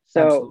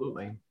 So,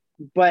 absolutely.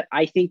 But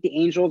I think the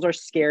Angels are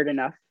scared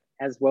enough,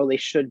 as well they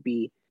should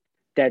be,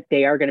 that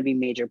they are going to be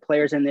major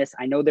players in this.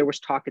 I know there was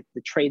talk at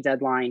the trade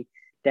deadline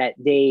that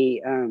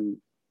they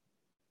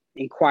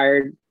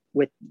inquired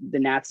with the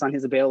Nats on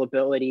his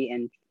availability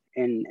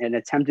and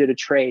attempted a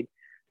trade.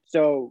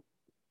 So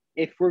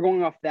if we're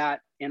going off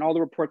that and all the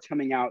reports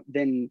coming out,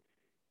 then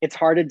it's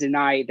hard to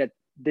deny that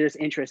there's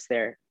interest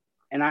there.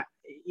 And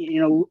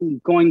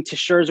going to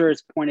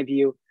Scherzer's point of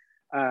view,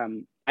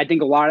 I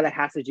think a lot of that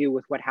has to do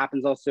with what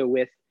happens also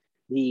with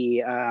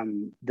the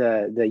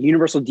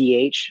universal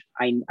DH.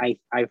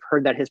 I've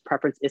heard that his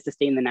preference is to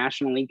stay in the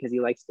National League because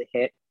he likes to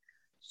hit.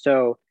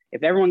 So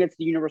if everyone gets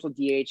the universal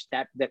DH,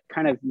 that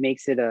kind of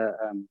makes it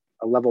a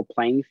level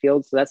playing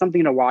field. So that's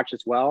something to watch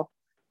as well.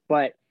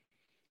 But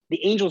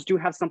the Angels do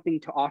have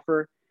something to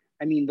offer.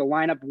 I mean, the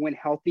lineup when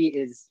healthy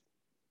is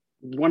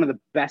one of the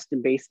best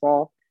in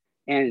baseball.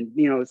 And,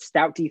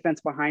 stout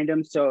defense behind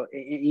him. So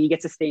he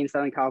gets to stay in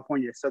Southern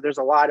California. So there's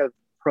a lot of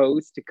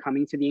pros to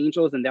coming to the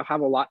Angels, and they'll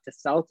have a lot to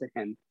sell to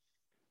him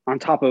on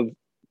top of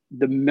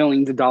the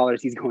millions of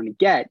dollars he's going to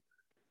get.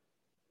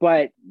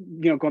 But,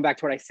 going back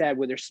to what I said,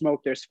 where there's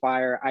smoke, there's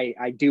fire.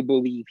 I do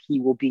believe he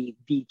will be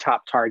the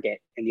top target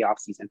in the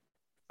offseason.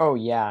 Oh,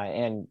 yeah.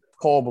 And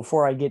Cole,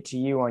 before I get to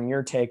you on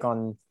your take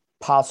on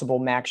possible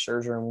Max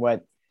Scherzer and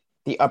what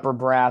the upper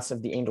brass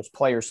of the Angels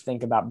players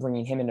think about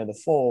bringing him into the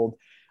fold,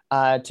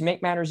 to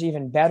make matters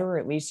even better,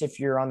 at least if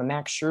you're on the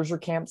Max Scherzer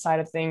camp side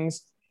of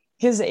things,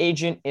 his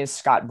agent is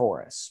Scott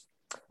Boras,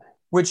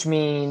 which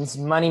means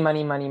money,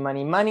 money, money,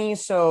 money, money.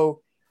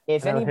 So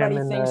if anybody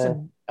thinks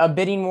a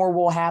bidding war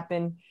will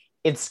happen,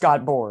 it's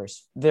Scott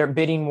Boras. Their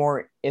bidding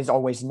war is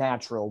always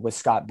natural with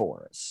Scott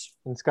Boras.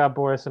 And Scott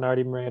Boras and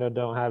Artie Moreno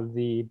don't have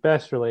the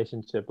best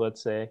relationship,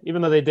 let's say,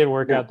 even though they did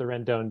work out the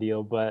Rendon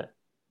deal. But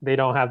they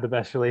don't have the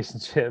best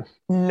relationship.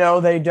 No,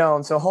 they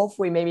don't. So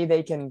hopefully maybe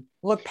they can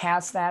look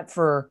past that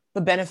for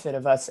the benefit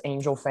of us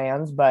Angel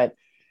fans. But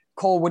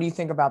Cole, what do you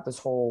think about this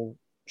whole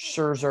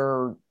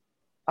Scherzer,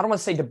 I don't want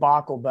to say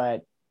debacle,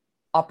 but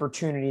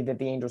opportunity that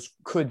the Angels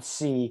could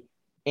see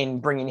in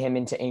bringing him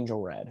into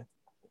Angel Red?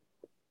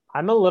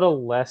 I'm a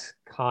little less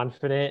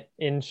confident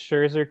in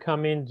Scherzer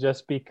coming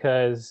just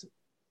because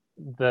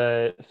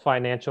the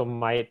financial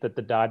might that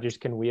the Dodgers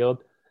can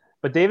wield.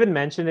 But David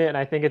mentioned it, and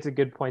I think it's a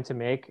good point to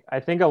make. I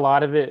think a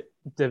lot of it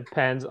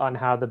depends on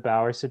how the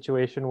Bauer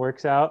situation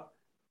works out,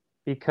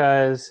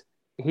 because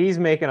he's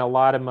making a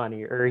lot of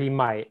money, or he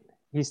might.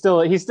 He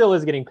still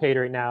is getting paid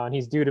right now, and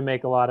he's due to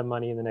make a lot of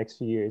money in the next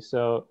few years.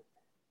 So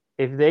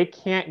if they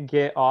can't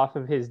get off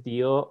of his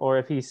deal, or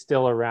if he's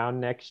still around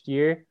next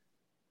year,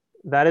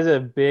 that is a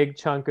big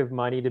chunk of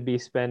money to be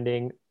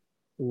spending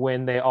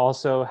when they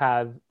also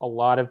have a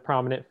lot of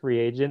prominent free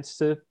agents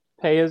to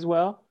pay as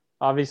well.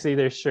 Obviously,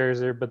 there's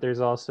Scherzer, but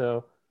there's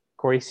also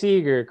Corey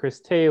Seager,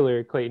 Chris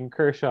Taylor, Clayton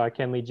Kershaw,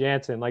 Kenley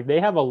Jansen. Like, they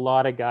have a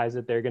lot of guys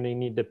that they're going to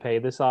need to pay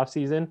this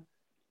offseason.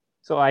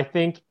 So I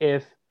think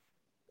if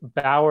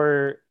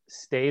Bauer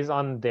stays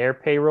on their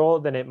payroll,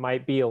 then it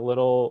might be a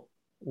little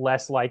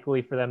less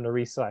likely for them to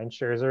re-sign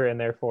Scherzer, and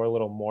therefore a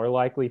little more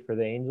likely for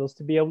the Angels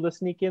to be able to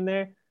sneak in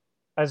there.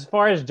 As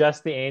far as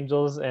just the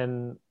Angels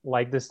and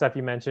like the stuff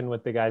you mentioned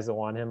with the guys that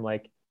want him,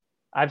 like,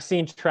 I've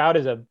seen Trout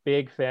is a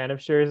big fan of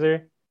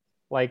Scherzer.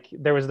 Like,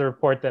 there was the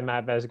report that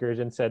Matt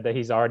Vesgergen said that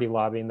he's already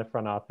lobbying the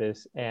front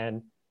office.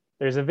 And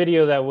there's a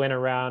video that went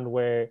around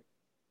where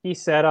he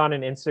said on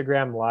an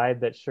Instagram live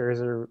that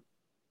Scherzer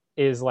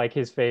is like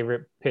his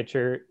favorite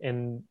pitcher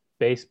in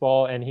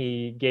baseball. And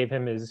he gave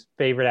him his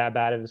favorite at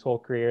bat of his whole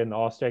career in the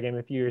All-Star game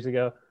a few years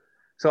ago.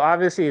 So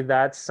obviously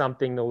that's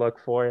something to look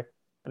for.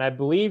 And I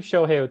believe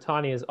Shohei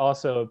Ohtani is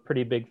also a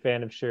pretty big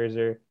fan of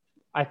Scherzer.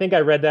 I think I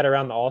read that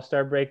around the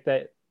All-Star break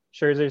that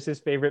Scherzer's his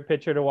favorite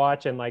pitcher to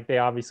watch. And like, they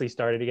obviously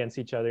started against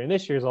each other in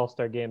this year's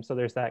All-Star game. So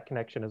there's that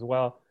connection as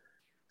well.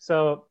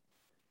 So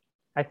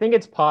I think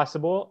it's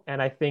possible.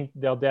 And I think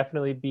they'll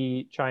definitely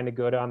be trying to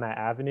go down that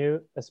avenue,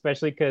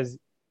 especially because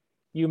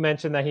you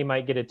mentioned that he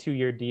might get a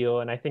 2-year deal.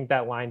 And I think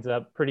that lines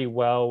up pretty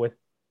well with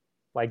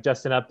like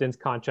Justin Upton's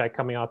contract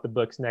coming off the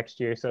books next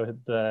year. So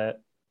the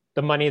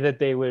money that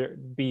they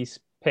would be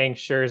paying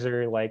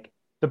Scherzer, like,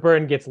 the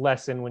burden gets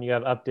lessened when you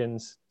have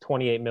Upton's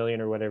 $28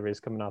 million or whatever is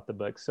coming off the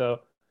books. So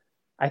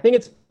I think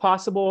it's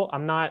possible.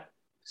 I'm not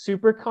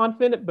super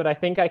confident, but I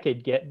think I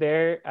could get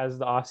there as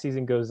the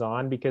offseason goes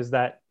on, because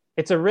that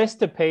it's a risk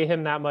to pay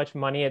him that much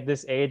money at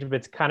this age, but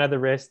it's kind of the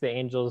risk the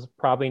Angels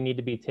probably need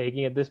to be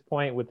taking at this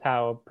point with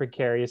how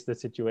precarious the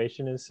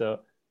situation is. So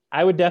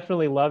I would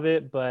definitely love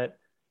it, but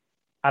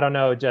I don't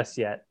know just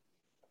yet.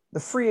 The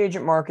free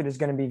agent market is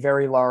going to be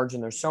very large,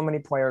 and there's so many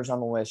players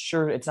on the list.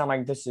 Sure, it's not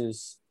like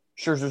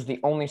Scherzer's the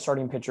only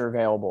starting pitcher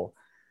available.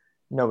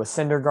 Noah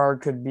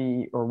Syndergaard could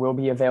be or will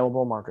be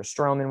available. Marcus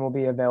Stroman will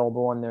be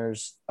available, and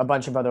there's a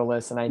bunch of other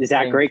lists. And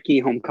Zach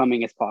Greinke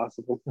homecoming is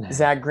possible.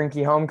 Zach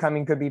Greinke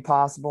homecoming could be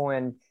possible,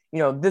 and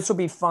this will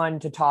be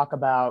fun to talk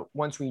about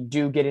once we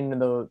do get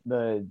into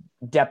the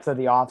depth of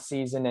the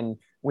offseason and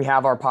we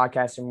have our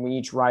podcast and we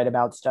each write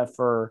about stuff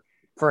for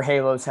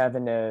Halos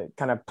Heaven to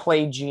kind of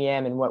play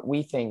GM and what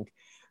we think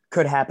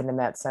could happen in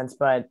that sense.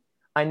 But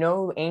I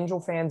know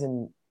Angel fans,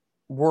 and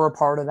we're a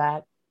part of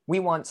that, we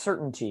want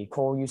certainty.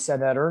 Cole, you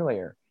said that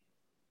earlier.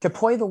 To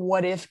play the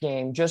what-if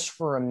game just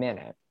for a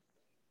minute,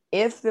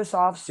 if this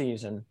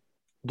offseason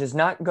does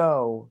not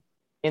go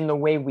in the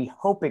way we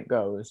hope it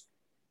goes,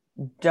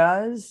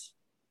 does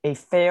a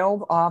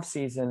failed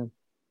offseason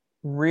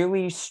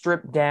really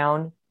strip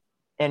down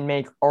and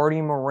make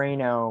Artie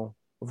Moreno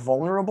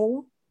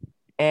vulnerable?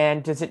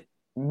 And does it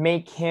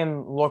make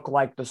him look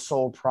like the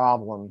sole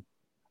problem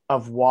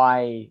of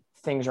why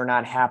things are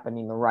not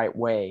happening the right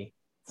way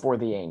for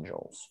the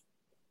Angels?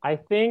 I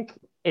think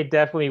it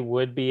definitely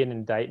would be an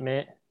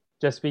indictment,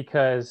 just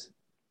because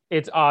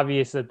it's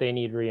obvious that they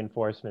need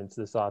reinforcements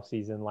this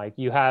offseason. Like,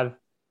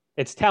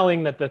 it's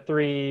telling that the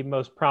 3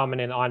 most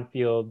prominent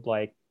on-field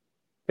like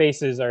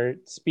faces are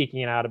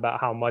speaking out about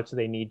how much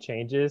they need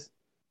changes.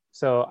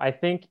 So I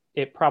think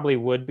it probably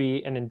would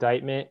be an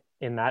indictment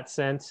in that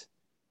sense.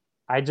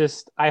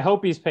 I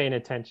hope he's paying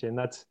attention.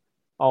 That's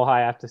all I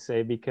have to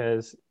say,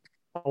 because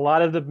a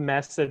lot of the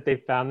mess that they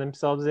found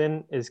themselves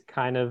in is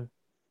kind of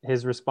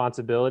his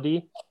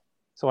responsibility.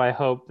 So I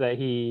hope that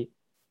he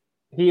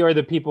or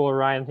the people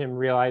around him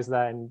realize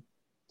that and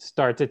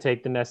start to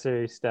take the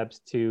necessary steps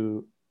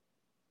to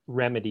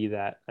remedy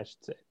that, I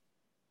should say.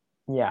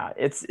 Yeah,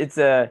 it's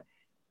a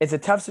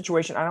tough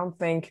situation. I don't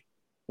think,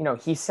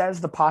 he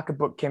says the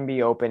pocketbook can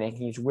be open and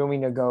he's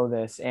willing to go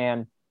this,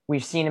 and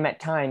we've seen him at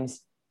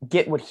times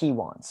get what he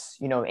wants.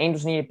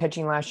 Angels needed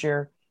pitching last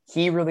year.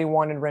 He really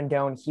wanted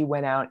Rendon. He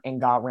went out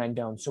and got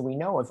Rendon. So we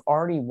know if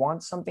Artie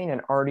wants something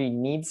and Artie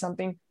needs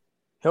something,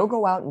 he'll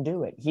go out and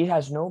do it. He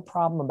has no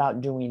problem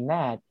about doing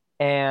that.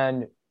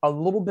 And a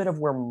little bit of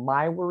where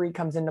my worry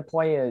comes into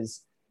play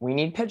is we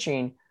need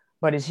pitching,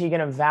 but is he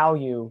going to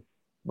value,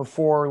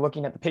 before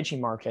looking at the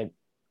pitching market,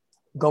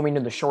 going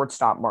to the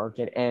shortstop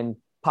market and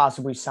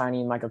possibly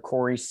signing like a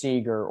Corey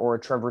Seager or a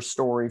Trevor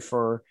Story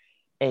for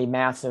a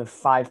massive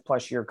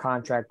 5+ year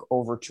contract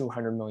over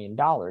 $200 million?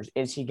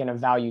 Is he going to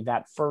value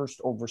that first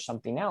over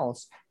something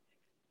else?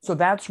 So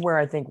that's where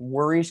I think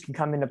worries can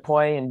come into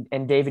play.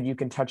 And David, you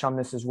can touch on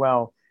this as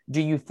well.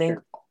 Do you think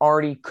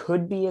Artie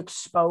could be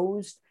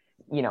exposed?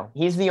 You know,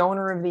 he's the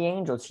owner of the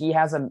Angels. He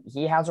has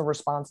a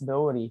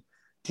responsibility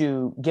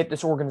to get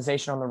this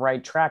organization on the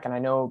right track. And I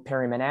know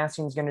Perry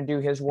Manassian is going to do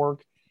his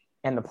work,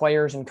 and the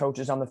players and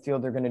coaches on the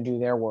field, they're going to do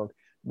their work.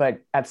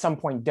 But at some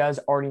point, does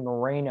Artie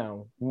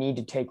Moreno need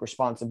to take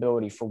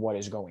responsibility for what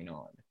is going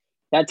on?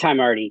 That time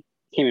already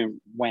came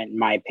and went, in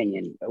my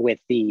opinion, with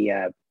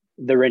the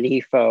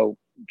Renifo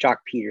Jock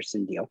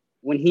Peterson deal.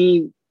 When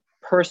he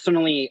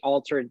personally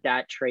altered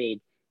that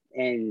trade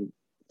and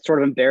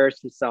sort of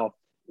embarrassed himself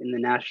in the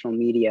national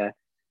media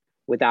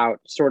without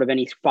sort of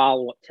any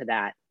follow-up to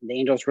that, the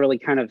Angels really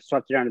kind of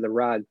swept it under the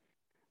rug.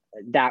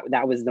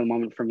 That was the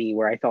moment for me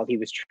where I felt he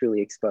was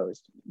truly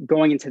exposed.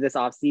 Going into this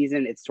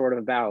offseason, it's sort of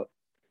about,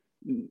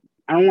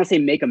 I don't want to say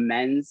make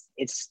amends.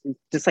 It's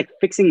just like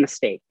fixing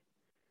mistake,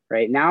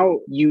 right? Now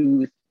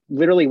you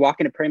literally walk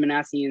into Perry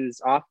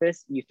Manassian's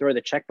office, you throw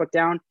the checkbook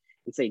down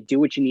and say, do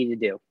what you need to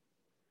do.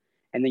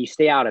 And then you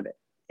stay out of it.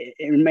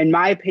 In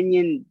my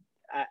opinion,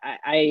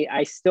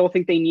 I still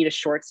think they need a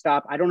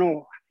shortstop. I don't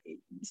know.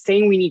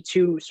 Saying we need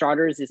 2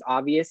 starters is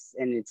obvious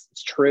and it's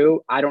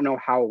true. I don't know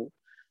how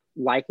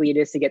likely it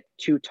is to get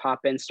 2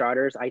 top-end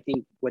starters. I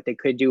think what they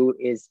could do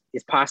is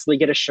possibly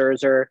get a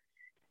Scherzer,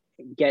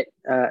 get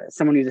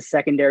someone who's a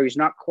secondary, who's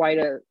not quite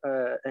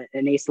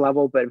an ace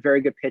level, but a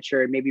very good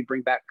pitcher, and maybe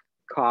bring back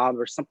Cobb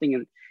or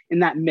something in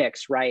that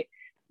mix, right?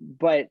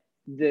 But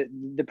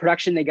the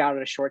production they got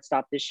at a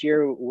shortstop this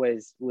year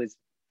was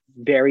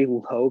very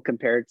low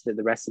compared to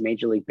the rest of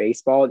Major League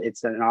Baseball.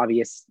 It's an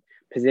obvious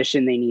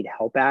position they need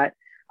help at.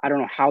 I don't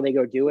know how they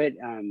go do it.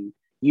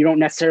 You don't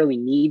necessarily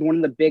need one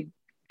of the big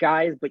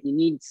guys, but you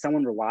need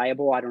someone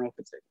reliable. I don't know if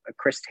it's a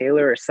Chris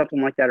Taylor or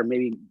something like that, or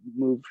maybe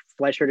move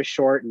Fletcher to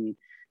short and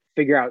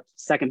figure out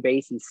second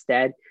base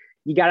instead.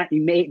 They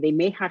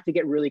may have to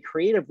get really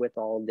creative with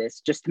all of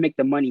this just to make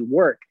the money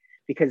work,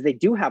 because they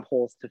do have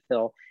holes to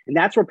fill. And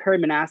that's where Perry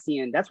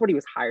Manassian, that's what he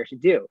was hired to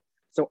do.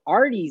 So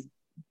Artie's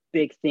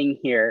big thing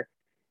here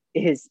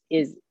is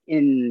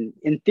in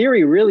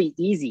theory really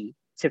easy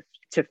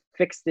to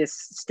fix this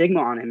stigma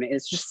on him.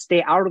 It's just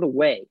stay out of the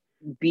way.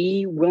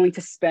 Be willing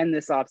to spend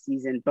this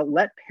offseason, but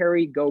let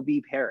Perry go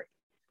be Perry.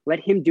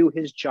 Let him do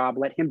his job.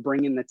 Let him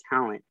bring in the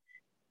talent.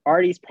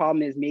 Artie's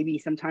problem is maybe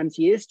sometimes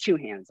he is too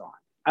hands-on.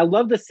 I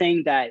love the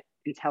saying that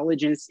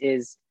intelligence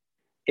is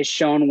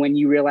shown when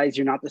you realize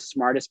you're not the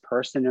smartest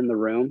person in the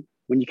room,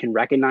 when you can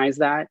recognize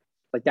that.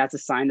 Like, that's a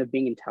sign of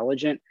being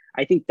intelligent.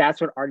 I think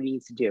that's what Artie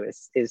needs to do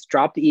is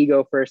drop the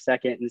ego for a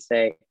second and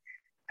say,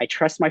 I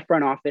trust my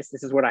front office.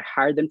 This is what I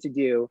hired them to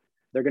do.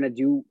 They're going to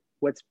do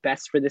what's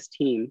best for this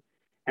team,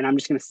 and I'm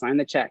just going to sign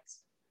the checks.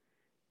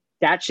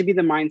 That should be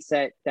the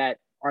mindset that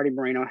Artie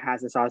Moreno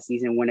has this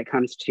offseason when it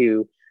comes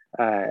to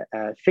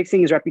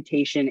fixing his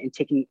reputation and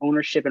taking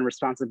ownership and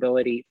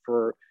responsibility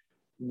for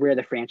where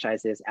the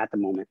franchise is at the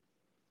moment.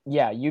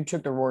 Yeah, you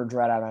took the words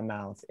right out of my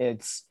mouth.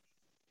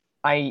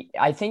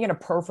 I think in a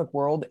perfect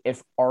world,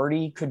 if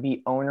Artie could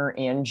be owner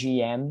and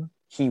GM,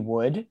 he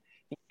would.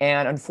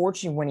 And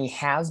unfortunately, when he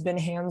has been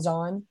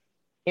hands-on,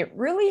 it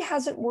really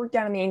hasn't worked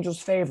out in the Angels'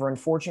 favor,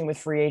 unfortunately, with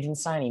free agent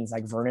signings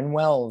like Vernon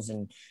Wells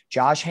and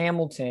Josh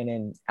Hamilton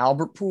and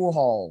Albert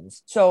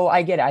Pujols. So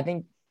I get it. I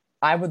think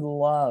I would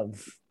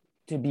love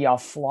to be a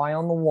fly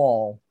on the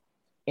wall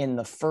in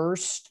the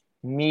first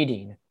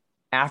meeting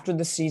after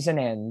the season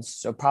ends.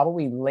 So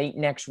probably late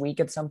next week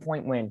at some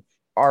point, when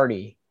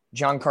Artie,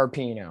 John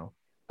Carpino,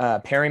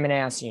 Perry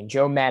Manassian,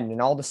 Joe Madden,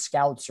 and all the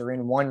scouts are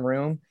in one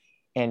room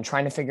and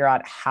trying to figure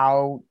out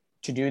how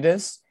to do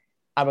this.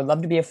 I would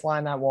love to be a fly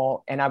on that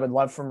wall, and I would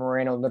love for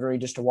Moreno literally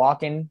just to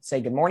walk in, say,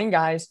 good morning,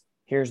 guys.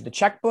 Here's the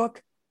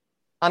checkbook.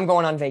 I'm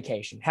going on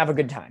vacation. Have a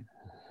good time.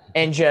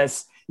 And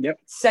just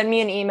send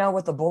me an email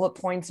with the bullet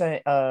points,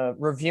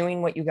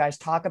 reviewing what you guys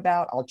talk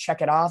about. I'll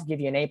check it off,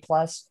 give you an A+,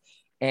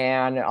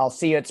 and I'll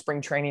see you at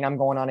spring training. I'm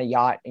going on a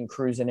yacht and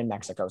cruising in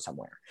Mexico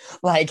somewhere.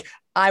 Like,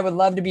 I would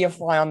love to be a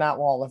fly on that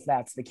wall if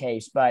that's the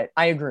case, but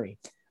I agree.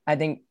 I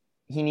think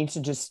he needs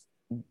to just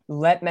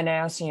let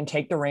Manassian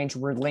take the reins,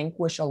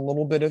 relinquish a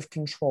little bit of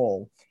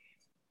control,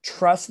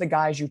 trust the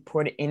guys you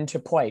put into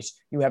place.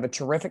 You have a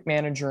terrific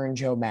manager in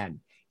Joe Madden.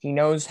 He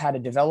knows how to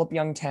develop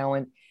young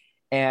talent,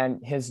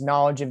 and his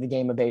knowledge of the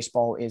game of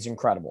baseball is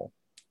incredible.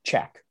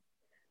 Check.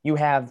 You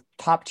have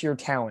top-tier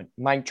talent,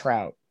 Mike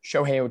Trout,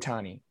 Shohei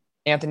Ohtani,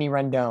 Anthony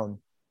Rendon,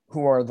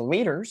 who are the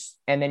leaders,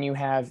 and then you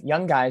have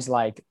young guys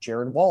like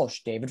Jared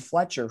Walsh, David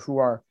Fletcher, who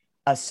are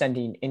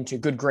ascending into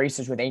good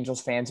graces with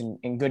Angels fans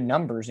in good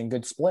numbers and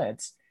good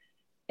splits.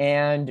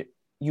 And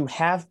you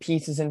have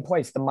pieces in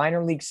place. The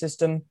minor league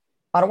system,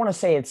 I don't want to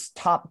say it's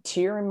top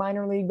tier in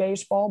minor league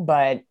baseball,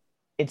 but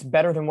it's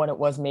better than what it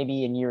was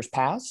maybe in years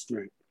past.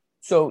 Right.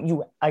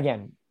 So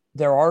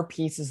there are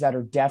pieces that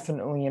are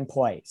definitely in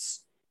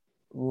place.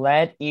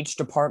 let each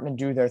department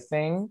do their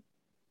thing,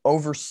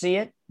 oversee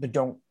it, but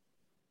don't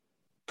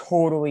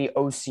totally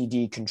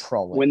OCD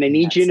control it. When they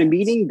need you in a sense.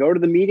 meeting, go to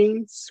the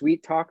meeting,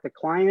 sweet talk the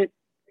client,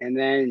 and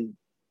then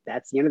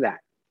that's the end of that.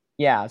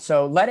 Yeah.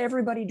 So let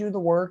everybody do the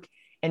work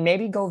and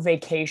maybe go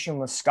vacation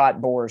with Scott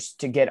Boras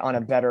to get on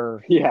a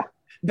better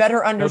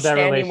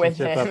understanding with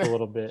him. Up a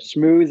little bit.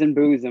 Schmooze and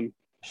booze him.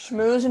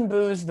 Schmooze and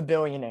booze the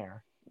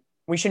billionaire.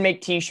 We should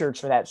make t-shirts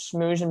for that.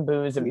 Schmooze and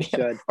booze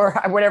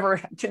or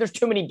whatever. There's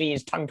too many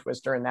B's, tongue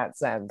twister in that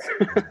sense.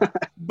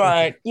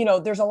 But,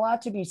 there's a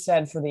lot to be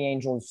said for the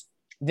Angels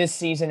this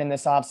season and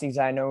this offseason.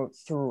 I know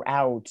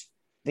throughout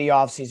the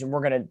offseason,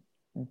 we're going to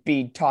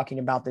be talking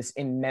about this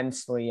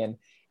immensely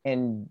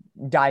and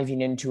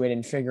diving into it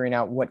and figuring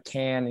out what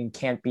can and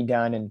can't be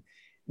done and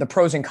the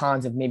pros and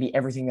cons of maybe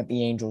everything that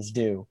the Angels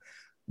do.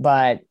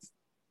 But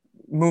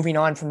moving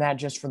on from that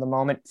just for the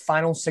moment,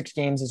 final 6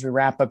 games as we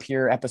wrap up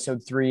here,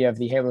 episode 3 of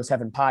the Halo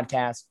 7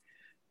 podcast.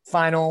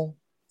 Final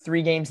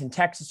 3 games in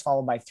Texas,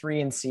 followed by 3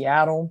 in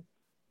Seattle.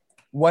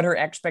 What are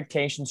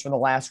expectations for the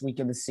last week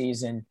of the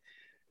season?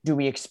 Do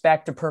we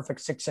expect a perfect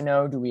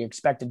 6-0? Do we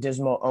expect a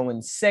dismal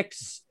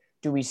 0-6?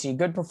 Do we see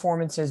good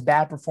performances,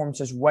 bad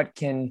performances? What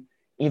can,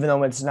 even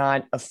though it's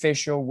not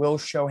official, will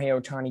Shohei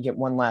Ohtani get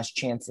one last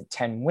chance at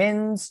 10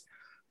 wins?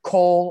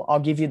 Cole, I'll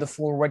give you the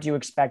floor. What do you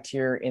expect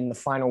here in the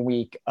final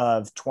week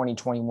of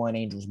 2021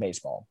 Angels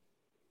baseball?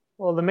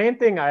 Well, the main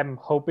thing I'm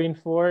hoping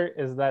for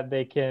is that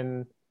they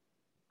can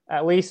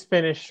at least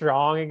finish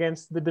strong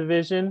against the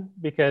division,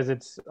 because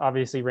it's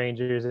obviously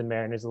Rangers and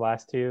Mariners the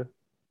last 2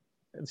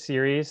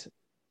 series.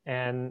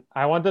 And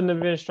I want them to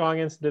finish strong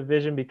against the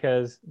division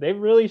because they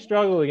really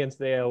struggled against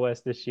the AL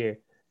West this year.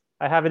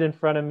 I have it in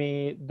front of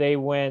me. It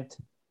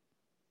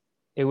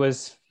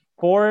was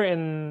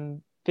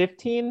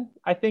 4-15,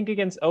 I think,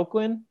 against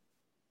Oakland.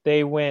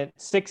 They went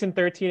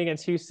 6-13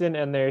 against Houston,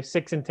 and they're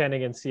 6-10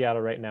 against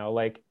Seattle right now.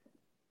 Like,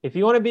 if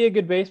you want to be a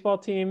good baseball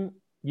team,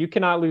 you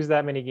cannot lose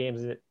that many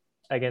games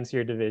against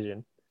your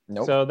division.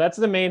 Nope. So that's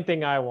the main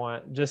thing I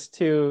want, just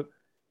to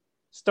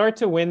start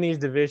to win these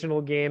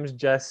divisional games,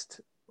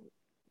 just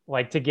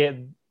like to get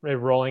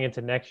rolling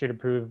into next year to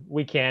prove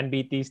we can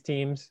beat these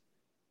teams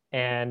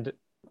and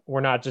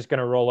we're not just going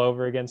to roll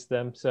over against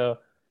them. So,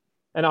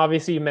 and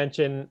obviously you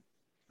mentioned,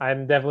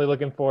 I'm definitely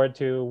looking forward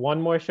to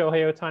one more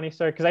Shohei Ohtani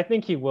start, because I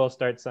think he will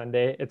start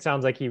Sunday. It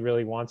sounds like he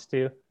really wants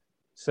to.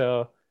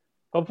 So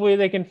hopefully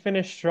they can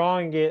finish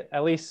strong and get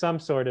at least some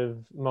sort of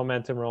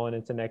momentum rolling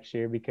into next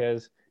year,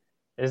 because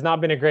it's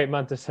not been a great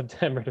month of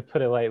September, to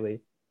put it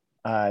lightly.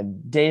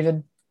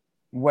 David,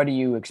 what do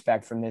you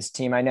expect from this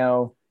team? I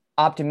know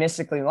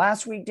optimistically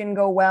last week didn't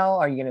go well.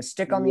 Are you going to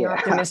stick on the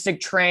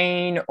optimistic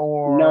train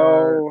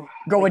or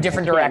go a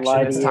different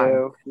direction this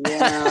time?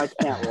 Yeah, I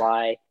can't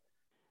lie.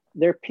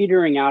 They're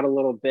petering out a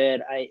little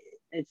bit.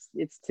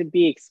 It's to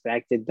be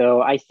expected,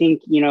 though. I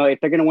think, if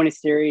they're going to win a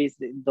series,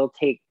 they'll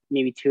take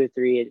maybe 2 or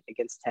 3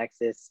 against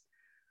Texas.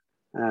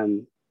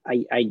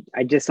 I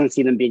just don't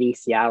see them beating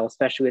Seattle,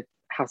 especially with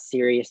how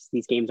serious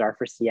these games are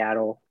for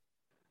Seattle.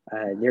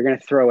 They're going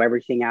to throw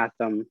everything at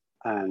them.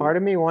 Part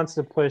of me wants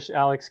to push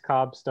Alex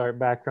Cobb's start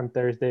back from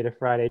Thursday to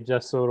Friday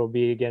just so it'll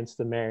be against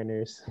the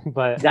Mariners.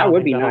 But that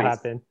would be nice.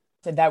 Happen.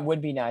 That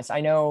would be nice. I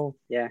know,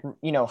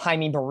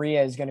 Jaime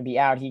Barria is going to be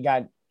out. He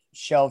got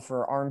shelved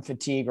for arm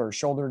fatigue or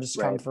shoulder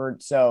discomfort.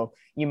 Right. So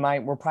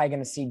we're probably going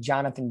to see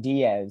Jonathan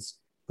Diaz,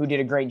 who did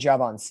a great job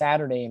on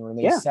Saturday and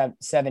released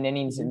 7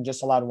 innings and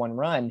just allowed 1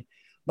 run.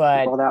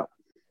 But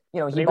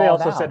he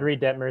also said Reed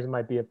Detmers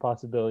might be a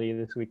possibility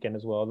this weekend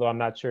as well, though I'm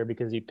not sure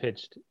because he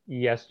pitched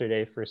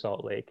yesterday for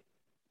Salt Lake.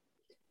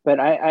 But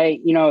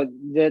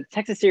the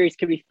Texas series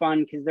could be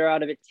fun because they're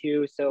out of it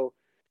too. So,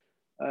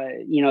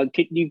 you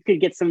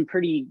could get some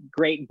pretty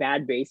great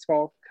bad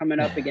baseball coming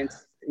up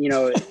against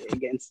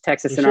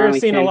Texas and Arlington.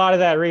 I've seen a lot of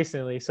that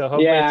recently, so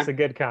hopefully it's a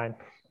good kind.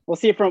 We'll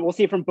see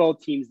it from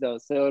both teams though,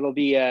 so it'll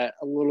be a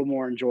little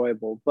more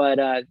enjoyable.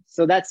 But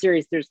so that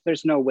series,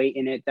 there's no weight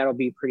in it. That'll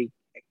be pretty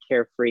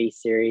carefree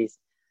series.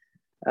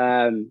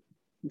 For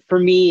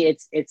me,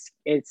 it's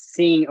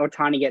seeing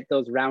Ohtani get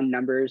those round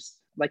numbers.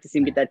 Like to see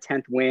him get that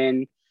 10th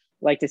win.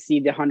 Like to see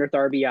the 100th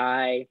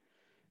RBI.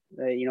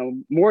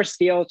 More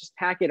steals. Just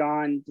pack it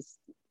on.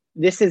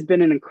 This has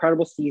been an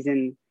incredible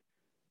season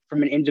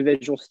from an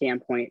individual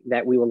standpoint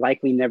that we will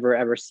likely never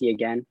ever see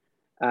again.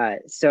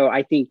 So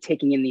I think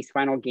taking in these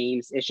final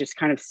games is just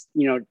kind of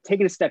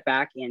taking a step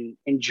back and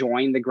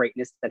enjoying the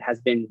greatness that has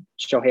been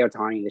Shohei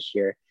Ohtani this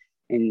year,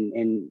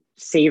 and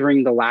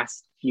savoring the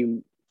last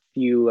few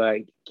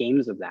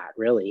games of that,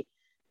 really.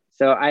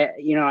 So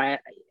I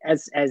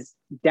as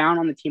down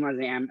on the team as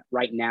I am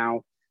right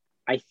now,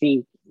 I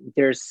think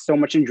there's so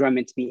much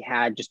enjoyment to be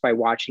had just by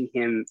watching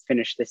him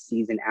finish this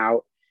season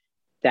out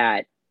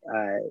that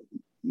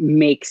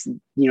makes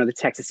the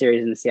Texas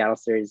series and the Seattle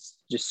series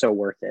just so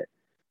worth it.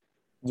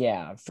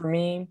 Yeah, for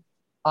me,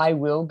 I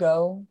will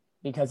go,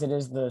 because it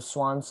is the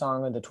swan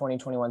song of the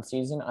 2021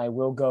 season. I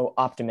will go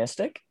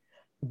optimistic,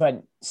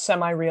 but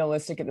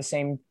semi-realistic at the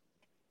same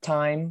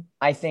time.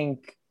 I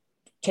think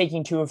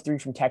taking 2 of 3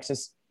 from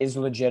Texas is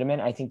legitimate.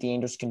 I think the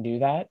Angels can do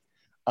that.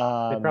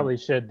 They probably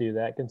should do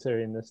that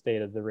considering the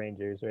state of the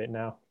Rangers right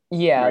now.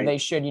 Yeah, Right. they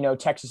should.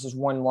 Texas is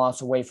one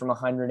loss away from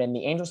 100, and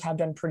the Angels have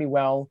done pretty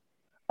well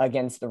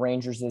against the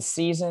Rangers this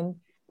season.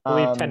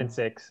 I believe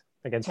 10-6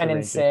 against 10 the and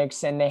Rangers.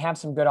 6, and they have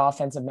some good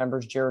offensive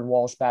members. Jared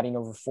Walsh batting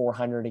over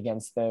 400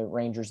 against the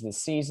Rangers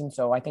this season.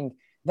 So I think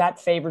that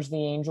favors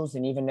the Angels.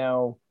 And even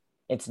though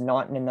it's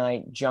not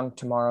tonight, Junk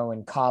tomorrow,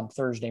 and Cobb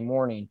Thursday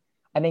morning,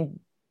 I think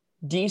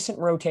decent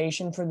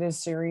rotation for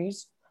this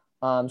series.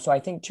 So I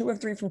think 2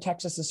 of 3 from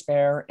Texas is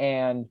fair.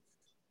 And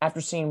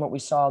after seeing what we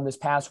saw this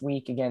past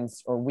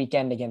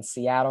weekend against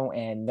Seattle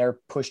and their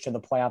push to the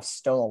playoffs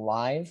still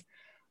alive,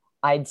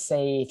 I'd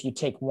say if you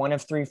take 1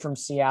 of 3 from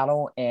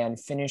Seattle and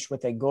finish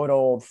with a good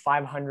old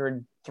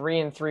 500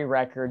 3-3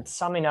 record,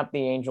 summing up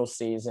the Angels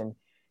season,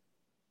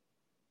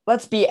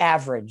 let's be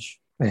average.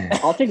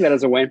 I'll take that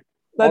as a win.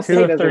 Let's Two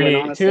take of that as a win, three,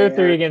 honestly, 2 of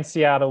 3 yeah. against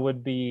Seattle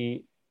would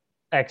be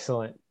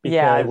excellent.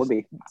 Yeah, It would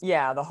be.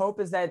 Yeah, the hope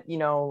is that,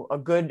 a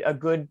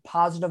good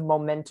positive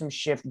momentum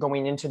shift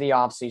going into the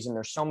offseason.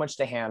 There's so much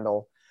to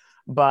handle.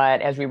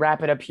 But as we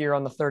wrap it up here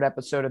on the 3rd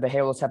episode of the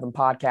Halos Heaven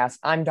podcast,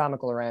 I'm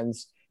Dominic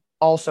Lorenz,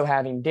 also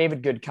having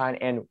David Goodkind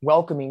and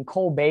welcoming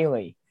Cole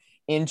Bailey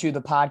into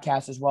the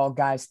podcast as well.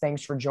 Guys,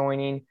 thanks for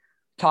joining,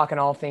 talking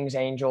all things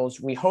Angels.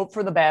 We hope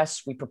for the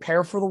best. We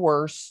prepare for the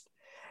worst.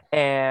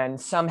 And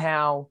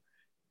somehow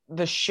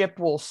the ship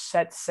will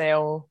set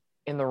sail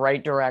in the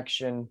right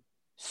direction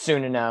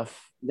soon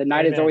enough. The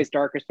night is Amen. always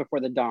darkest before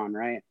the dawn,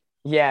 right?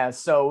 Yeah,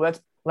 so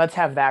let's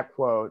have that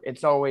quote.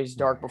 It's always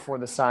dark before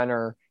the sun,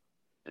 or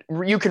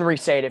you can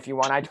re-say it if you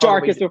want.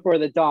 Darkest before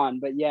the dawn,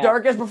 but yeah.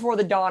 Darkest before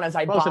the dawn, as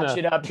I Close botch enough.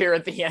 it up here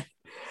at the end.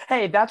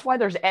 Hey, that's why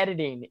there's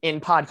editing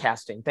in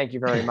podcasting. Thank you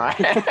very much.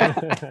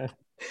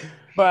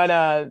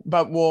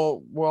 But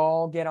we'll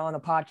all get on the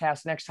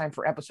podcast next time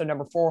for episode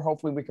number 4.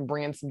 Hopefully we can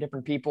bring in some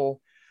different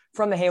people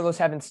from the Halos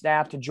Heaven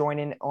staff to join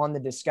in on the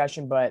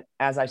discussion. But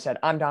as I said,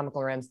 I'm Dominic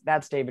Lorenz.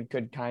 That's David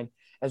Goodkind,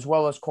 as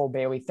well as Cole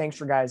Bailey. Thanks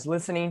for guys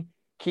listening.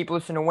 Keep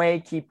listening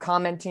away, keep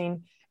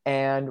commenting,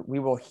 and we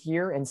will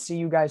hear and see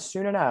you guys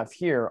soon enough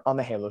here on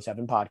the Halos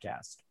Heaven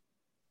podcast.